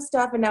tons of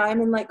stuff, and now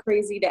I'm in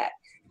crazy debt.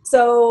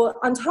 So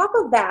on top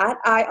of that,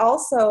 I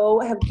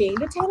also have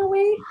gained a ton of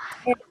weight,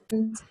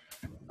 and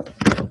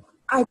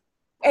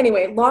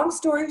anyway, long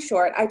story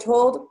short, I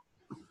told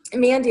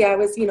Mandy, I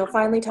was,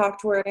 finally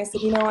talked to her, and I said,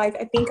 I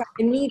think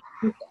I need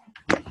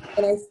something,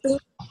 and I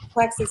think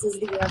Plexus is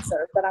the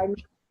answer, but I'm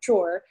not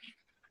sure.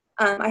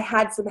 I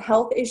had some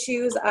health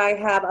issues. I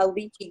have a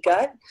leaky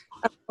gut,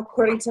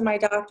 according to my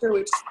doctor,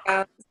 which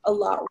sounds a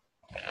lot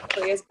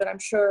worse, but I'm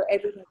sure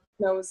everyone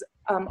knows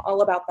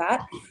all about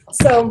that.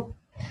 So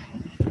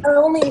not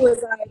only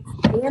was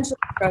I financially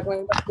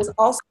struggling, but I was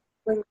also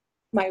struggling with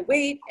my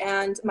weight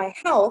and my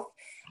health.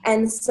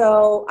 And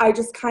so I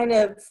just kind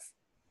of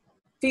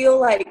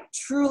feel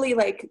truly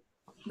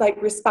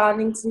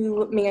responding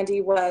to Mandy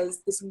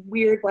was this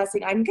weird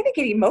blessing. I'm going to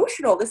get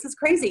emotional. This is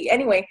crazy.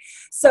 Anyway,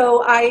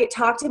 so I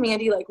talked to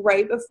Mandy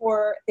right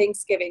before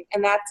Thanksgiving.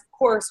 And that's, of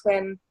course,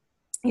 when,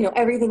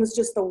 everything's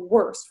just the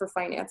worst for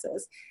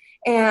finances.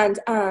 And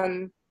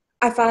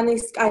I finally,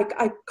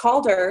 I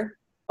called her,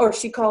 or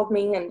she called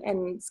me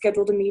and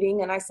scheduled a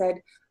meeting. And I said,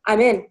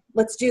 I'm in.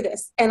 Let's do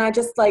this. And I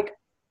just like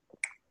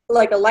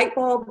a light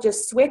bulb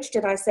just switched.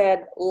 And I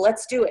said,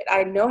 let's do it. I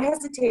had no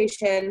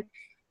hesitation.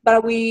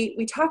 But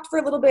we talked for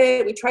a little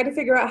bit. We tried to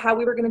figure out how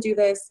we were going to do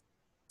this.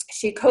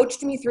 She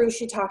coached me through.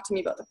 She talked to me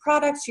about the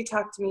products. She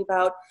talked to me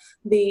about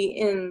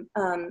the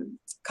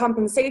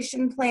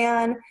compensation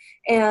plan.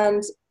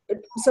 And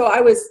so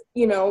I was,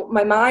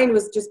 my mind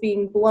was just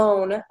being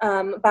blown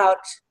about,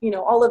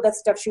 all of that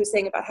stuff she was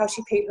saying about how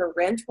she paid her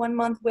rent one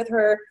month with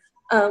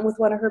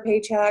one of her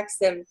paychecks.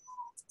 And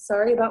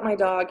Sorry about my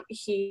dog.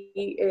 He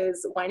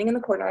is whining in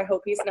the corner. I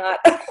hope he's not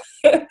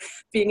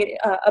being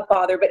a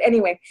bother. But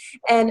anyway,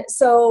 and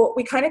so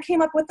we kind of came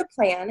up with the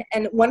plan.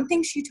 And one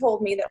thing she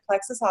told me that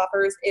Plexus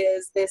offers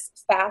is this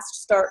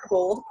Fast Start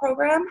Gold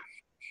program.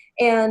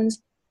 And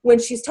when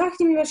she's talking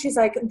to me about, she's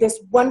like, this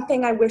one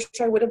thing I wish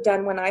I would have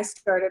done when I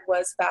started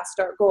was Fast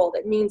Start Gold.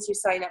 It means you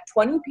sign up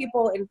 20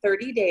 people in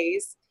 30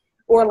 days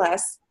or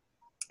less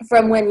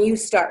from when you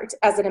start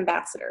as an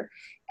ambassador.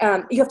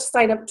 You have to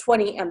sign up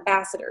 20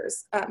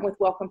 ambassadors with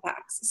welcome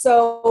packs.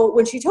 So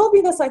when she told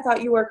me this, I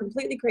thought, you are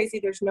completely crazy.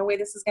 There's no way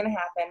this is going to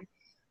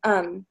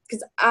happen.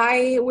 Because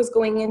I was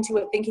going into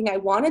it thinking I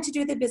wanted to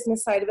do the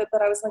business side of it,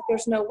 but I was like,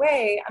 there's no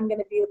way I'm going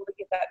to be able to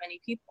get that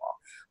many people.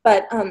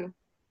 But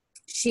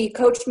she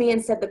coached me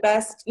and said the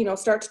best,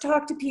 start to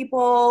talk to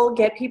people,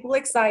 get people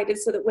excited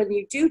so that when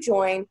you do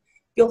join,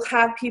 you'll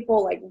have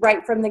people like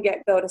right from the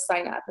get-go to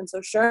sign up. And so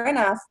sure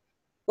enough,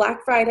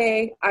 Black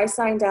Friday, I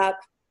signed up.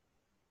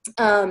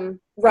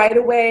 Right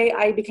away,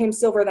 I became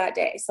silver that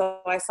day. So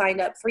I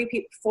signed up 4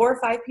 or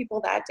 5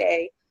 people that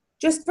day,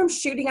 just from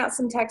shooting out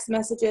some text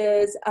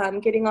messages,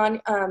 getting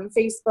on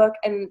Facebook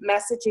and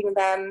messaging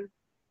them,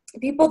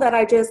 people that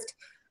I just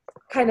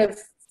kind of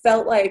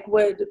felt like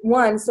would,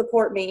 1,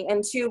 support me,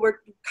 and 2, were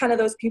kind of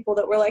those people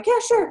that were like, yeah,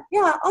 sure,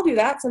 yeah, I'll do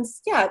that,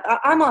 since, yeah,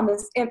 I'm on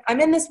this, and I'm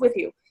in this with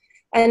you.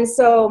 And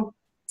so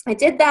I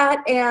did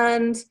that,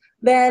 and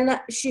then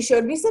she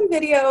showed me some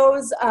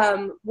videos.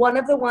 One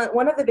of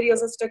the videos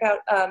that stuck out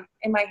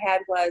in my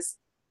head was,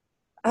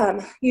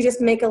 you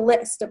just make a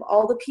list of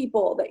all the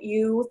people that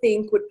you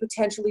think would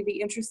potentially be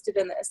interested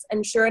in this.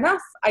 And sure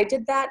enough, I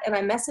did that, and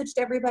I messaged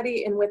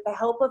everybody, and with the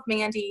help of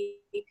Mandy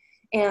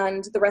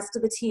and the rest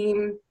of the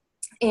team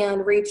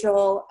and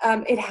Rachel,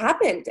 it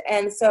happened.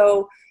 And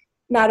so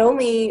not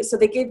only, so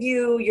they give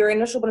you your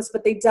initial bonus,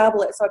 but they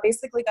double it. So I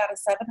basically got a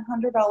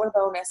 $700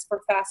 bonus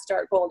for Fast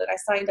Start Gold. And I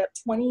signed up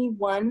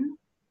 21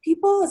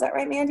 people, is that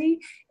right, Mandy?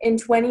 In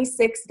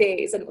 26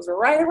 days. And it was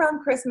right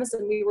around Christmas.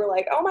 And we were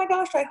like, oh my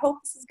gosh, I hope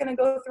this is going to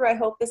go through. I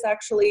hope this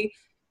actually,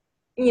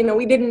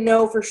 we didn't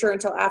know for sure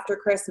until after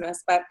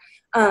Christmas. But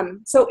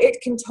so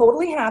it can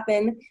totally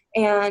happen.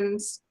 And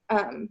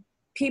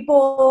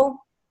people,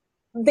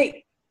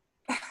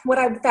 what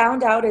I've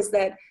found out is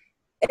that,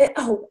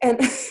 and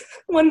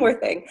one more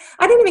thing,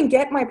 I didn't even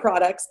get my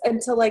products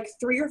until like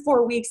 3 or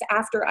 4 weeks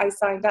after I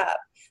signed up.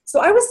 So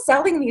I was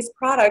selling these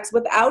products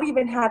without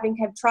even having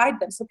tried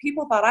them. So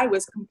people thought I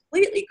was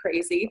completely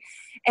crazy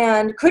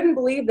and couldn't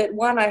believe that,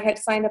 one, I had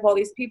signed up all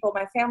these people.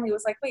 My family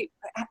was like, wait,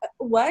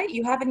 what?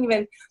 You haven't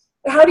even,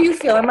 how do you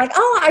feel? I'm like,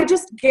 oh, I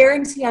just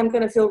guarantee I'm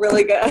going to feel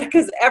really good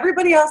because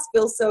everybody else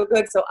feels so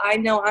good. So I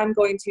know I'm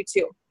going to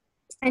too.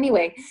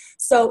 Anyway,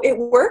 so it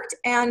worked,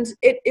 and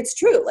it's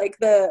true. Like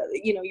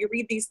you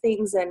read these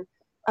things and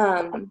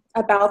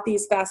about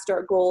these Fast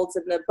Start Golds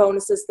and the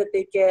bonuses that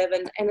they give,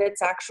 and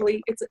it's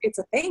actually, it's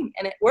a thing,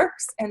 and it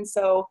works. And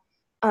so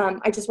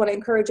I just want to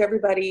encourage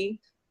everybody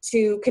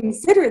to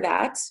consider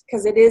that,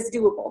 because it is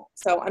doable.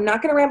 So I'm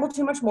not going to ramble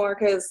too much more,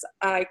 because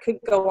I could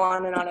go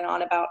on and on and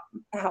on about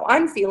how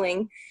I'm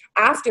feeling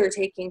after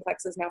taking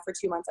Plexus now for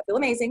 2 months. I feel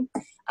amazing,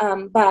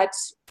 but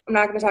I'm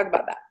not going to talk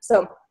about that.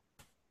 So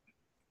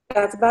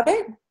that's about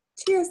it.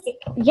 Cheers.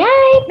 Yay.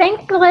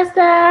 Thanks,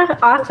 Alyssa.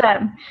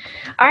 Awesome.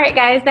 All right,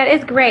 guys, that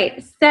is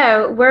great.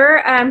 So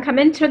we're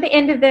coming to the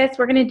end of this.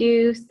 We're going to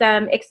do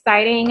some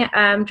exciting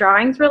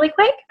drawings really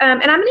quick.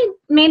 And I'm going to,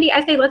 Mandy,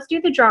 I say let's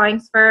do the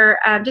drawings for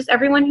just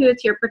everyone who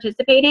is here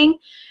participating.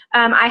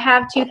 I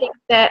have 2 things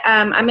that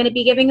I'm going to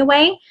be giving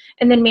away,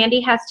 and then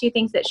Mandy has 2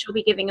 things that she'll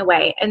be giving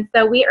away. And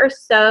so we are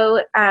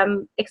so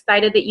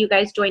excited that you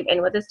guys joined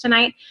in with us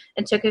tonight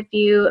and took a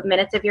few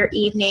minutes of your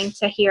evening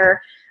to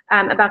hear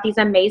about these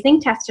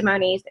amazing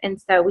testimonies. And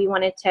so we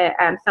wanted to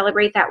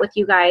celebrate that with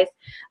you guys.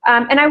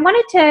 And I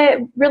wanted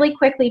to really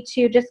quickly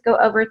to just go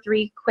over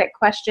 3 quick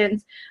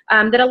questions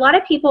that a lot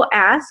of people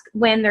ask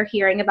when they're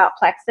hearing about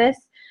Plexus.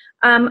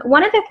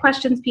 One of the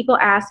questions people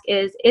ask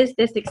is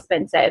this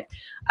expensive?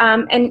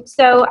 And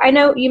so I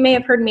know you may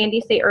have heard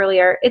Mandy say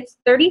earlier, it's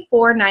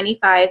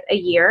 $34.95 a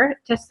year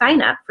to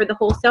sign up for the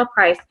wholesale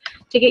price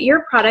to get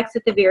your products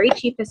at the very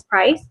cheapest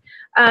price.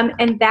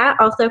 And that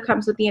also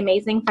comes with the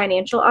amazing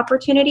financial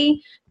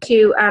opportunity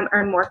to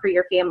earn more for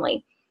your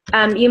family.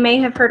 You may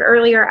have heard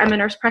earlier, I'm a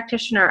nurse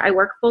practitioner. I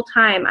work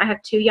full-time. I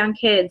have 2 young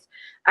kids.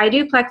 I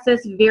do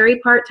Plexus very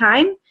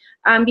part-time.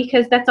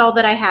 Because that's all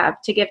that I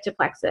have to give to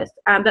Plexus.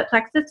 But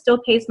Plexus still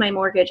pays my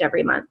mortgage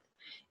every month.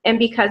 And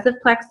because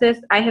of Plexus,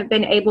 I have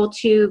been able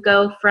to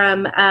go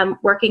from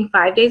working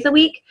 5 days a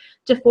week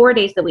to 4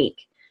 days a week.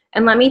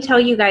 And let me tell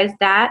you guys,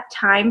 that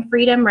time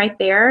freedom right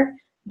there,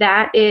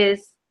 that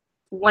is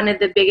one of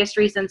the biggest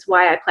reasons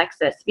why I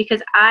Plexus.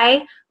 Because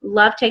I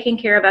love taking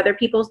care of other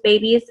people's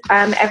babies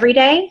every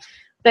day.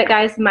 But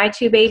guys, my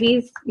 2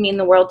 babies mean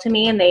the world to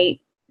me, and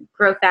they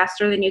grow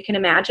faster than you can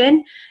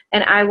imagine,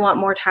 and I want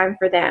more time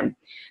for them.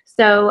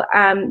 So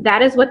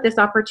that is what this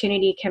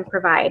opportunity can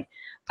provide.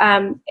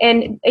 And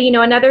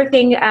another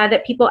thing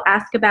that people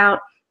ask about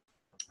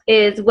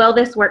is, will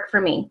this work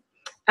for me?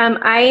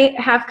 I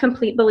have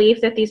complete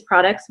belief that these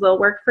products will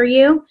work for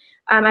you.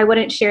 I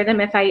wouldn't share them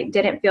if I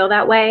didn't feel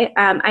that way.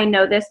 I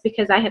know this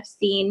because I have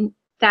seen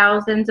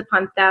thousands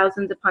upon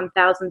thousands upon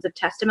thousands of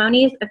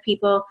testimonies of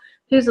people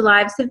whose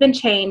lives have been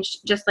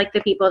changed, just like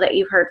the people that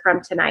you've heard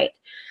from tonight.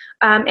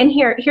 And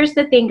here's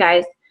the thing,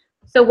 guys.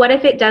 So what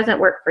if it doesn't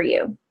work for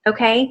you?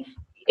 Okay,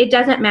 it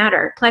doesn't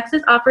matter.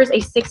 Plexus offers a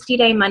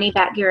 60-day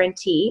money-back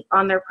guarantee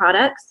on their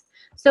products.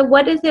 So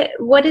what does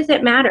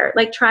it matter?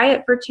 Like, try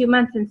it for 2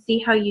 months and see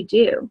how you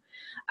do.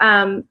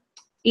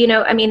 You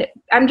know, I mean,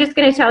 I'm just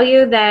going to tell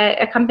you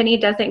that a company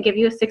doesn't give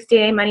you a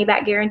 60-day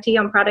money-back guarantee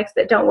on products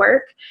that don't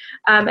work,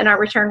 and our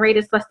return rate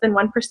is less than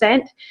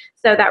 1%.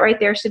 So that right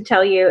there should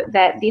tell you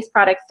that these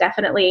products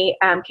definitely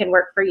can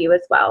work for you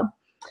as well.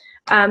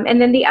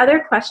 And then the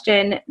other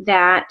question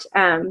that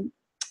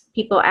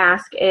people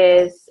ask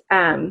is,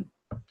 oh,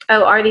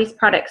 are these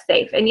products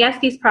safe? And yes,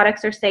 these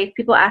products are safe.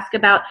 People ask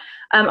about,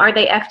 are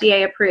they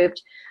FDA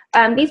approved?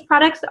 These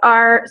products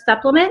are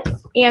supplements,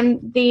 and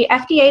the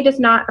FDA does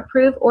not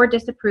approve or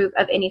disapprove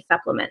of any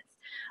supplements.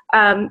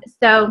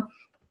 So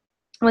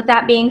with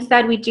that being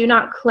said, we do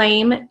not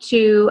claim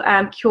to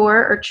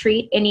cure or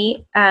treat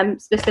any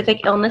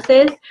specific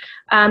illnesses,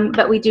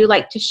 but we do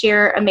like to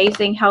share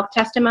amazing health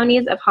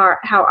testimonies of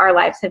how our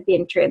lives have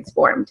been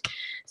transformed.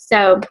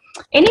 So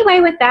anyway,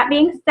 with that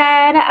being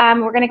said,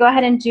 we're going to go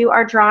ahead and do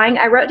our drawing.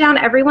 I wrote down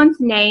everyone's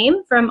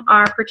name from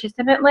our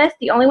participant list.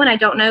 The only one I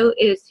don't know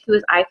is who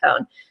is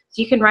iPhone.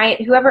 So you can write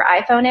whoever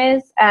iPhone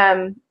is,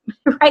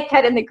 write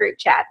that in the group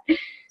chat.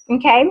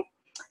 Okay.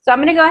 So I'm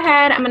going to go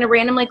ahead. I'm going to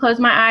randomly close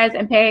my eyes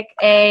and pick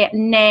a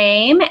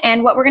name.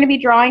 And what we're going to be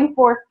drawing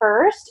for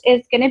first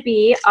is going to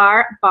be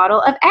our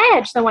bottle of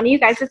Edge. So one of you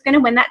guys is going to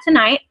win that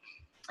tonight.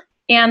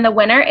 And the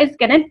winner is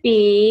going to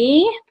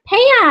be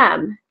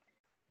Pam.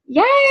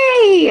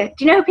 Yay!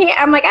 Do you know who Pam?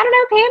 I'm like, I don't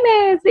know who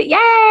Pam is, but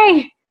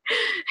yay!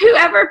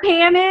 Whoever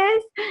Pam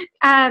is,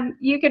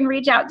 you can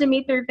reach out to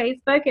me through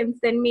Facebook and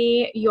send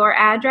me your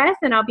address,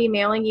 and I'll be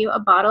mailing you a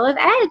bottle of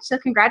Edge. So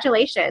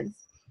congratulations.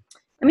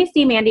 Let me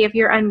see, Mandy, if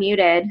you're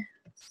unmuted.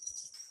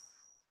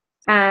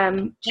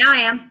 Now I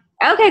am.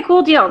 Okay,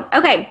 cool deal.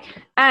 Okay,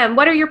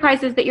 what are your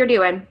prizes that you're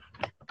doing?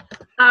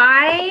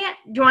 Do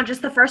you want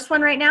just the first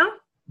one right now?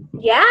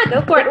 Yeah,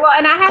 go for it. Well,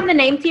 and I have the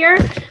names here,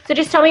 so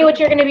just tell me what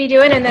you're going to be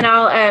doing, and then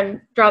I'll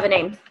draw the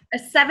names. A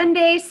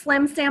 7-day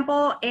slim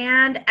sample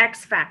and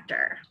X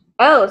Factor.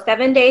 Oh,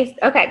 7 days.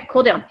 Okay,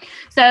 cool deal.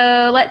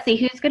 So let's see,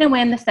 who's going to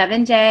win the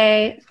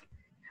 7-day?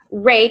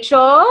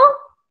 Rachel.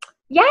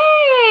 Yay!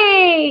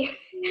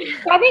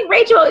 I think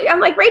Rachel, I'm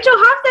like, Rachel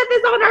Hofsteth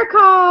is on our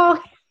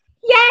call.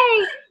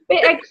 Yay!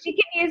 But she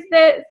can use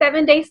the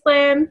 7-day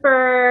slim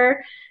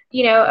for,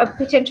 you know, a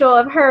potential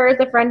of hers,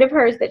 a friend of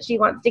hers that she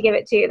wants to give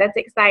it to. That's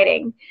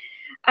exciting.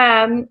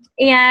 And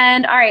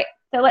all right,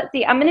 so let's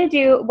see. I'm going to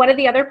do, one of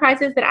the other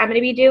prizes that I'm going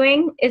to be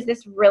doing is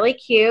this really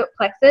cute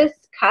Plexus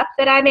cup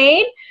that I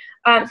made.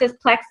 It says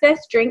Plexus,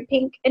 Drink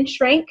Pink and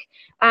Shrink.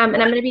 And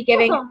I'm going to be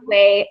giving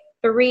away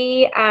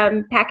 3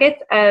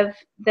 packets of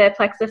the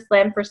Plexus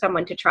Slim for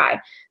someone to try.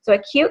 So a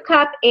cute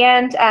cup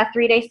and a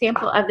 3-day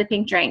sample of the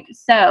pink drink.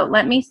 So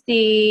let me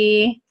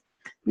see.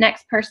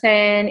 Next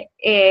person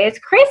is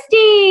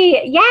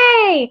Christy.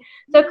 Yay!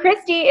 So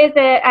Christy is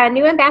a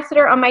new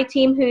ambassador on my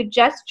team who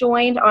just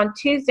joined on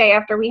Tuesday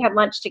after we had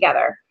lunch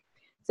together.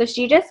 So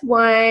she just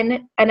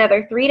won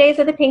another 3 days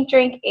of the pink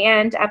drink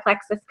and a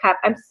Plexus cup.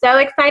 I'm so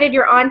excited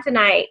you're on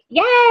tonight.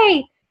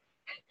 Yay!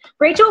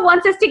 Rachel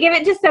wants us to give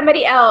it to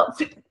somebody else.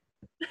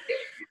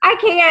 I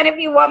can if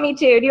you want me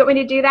to. Do you want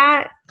me to do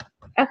that?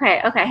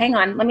 Okay, hang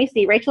on. Let me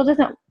see. Rachel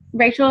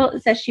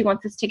says she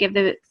wants us to give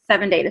the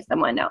 7-day to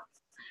someone else.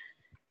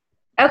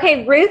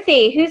 Okay,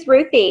 Ruthie. Who's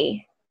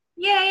Ruthie?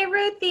 Yay,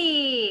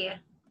 Ruthie.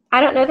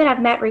 I don't know that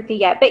I've met Ruthie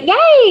yet, but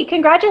yay!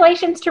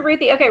 Congratulations to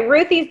Ruthie. Okay,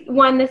 Ruthie's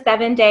won the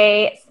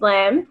 7-day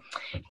slim,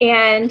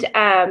 and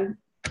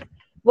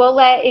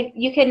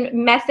you can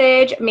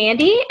message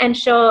Mandy, and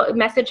she'll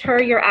message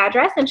her your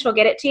address, and she'll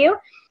get it to you.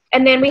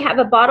 And then we have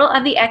a bottle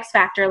of the X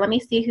Factor. Let me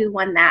see who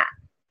won that.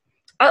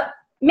 Oh,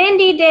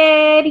 Mandy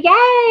did.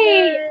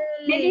 Yay!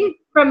 Mandy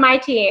from my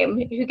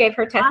team who gave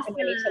her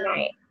testimony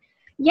tonight.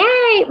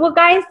 Yay! Well,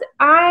 guys,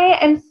 I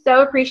am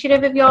so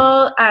appreciative of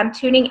y'all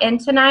tuning in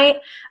tonight.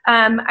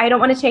 I don't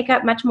want to take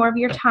up much more of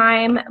your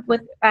time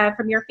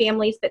from your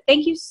families, but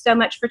thank you so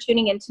much for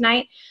tuning in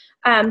tonight.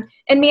 And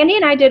Mandy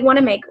and I did want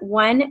to make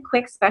one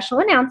quick special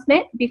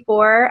announcement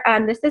before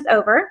this is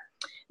over.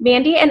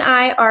 Mandy and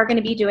I are going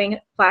to be doing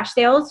flash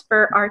sales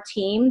for our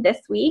team this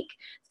week.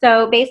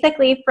 So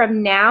basically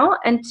from now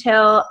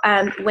until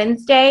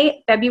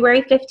Wednesday,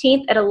 February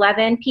 15th at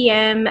 11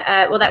 p.m.,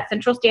 well, that's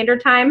Central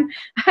Standard Time.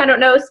 I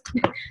don't know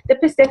the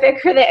Pacific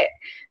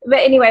but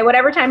anyway,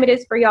 whatever time it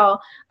is for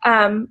y'all.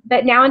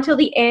 But now until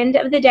the end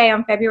of the day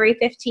on February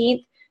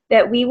 15th,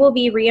 that we will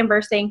be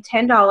reimbursing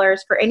 $10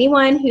 for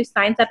anyone who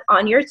signs up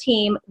on your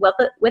team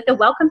with a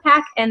welcome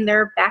pack and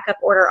their backup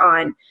order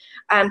on.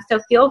 So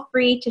feel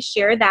free to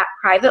share that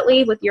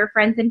privately with your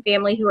friends and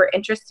family who are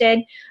interested.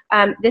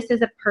 This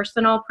is a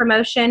personal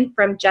promotion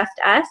from just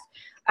us.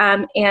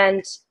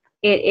 And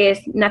It is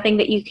nothing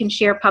that you can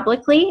share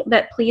publicly,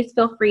 but please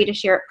feel free to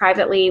share it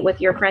privately with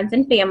your friends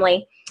and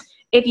family.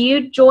 If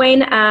you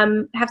join,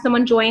 have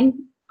someone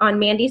join on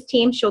Mandy's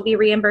team, she'll be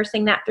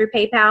reimbursing that through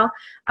PayPal.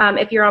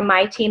 If you're on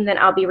my team, then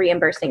I'll be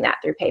reimbursing that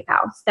through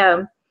PayPal.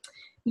 So,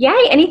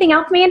 yay. Anything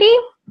else, Mandy?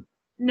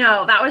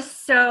 No, that was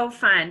so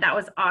fun. That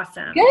was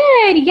awesome.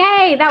 Good.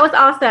 Yay. That was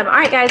awesome. All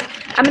right, guys.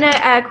 I'm going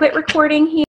to quit recording here.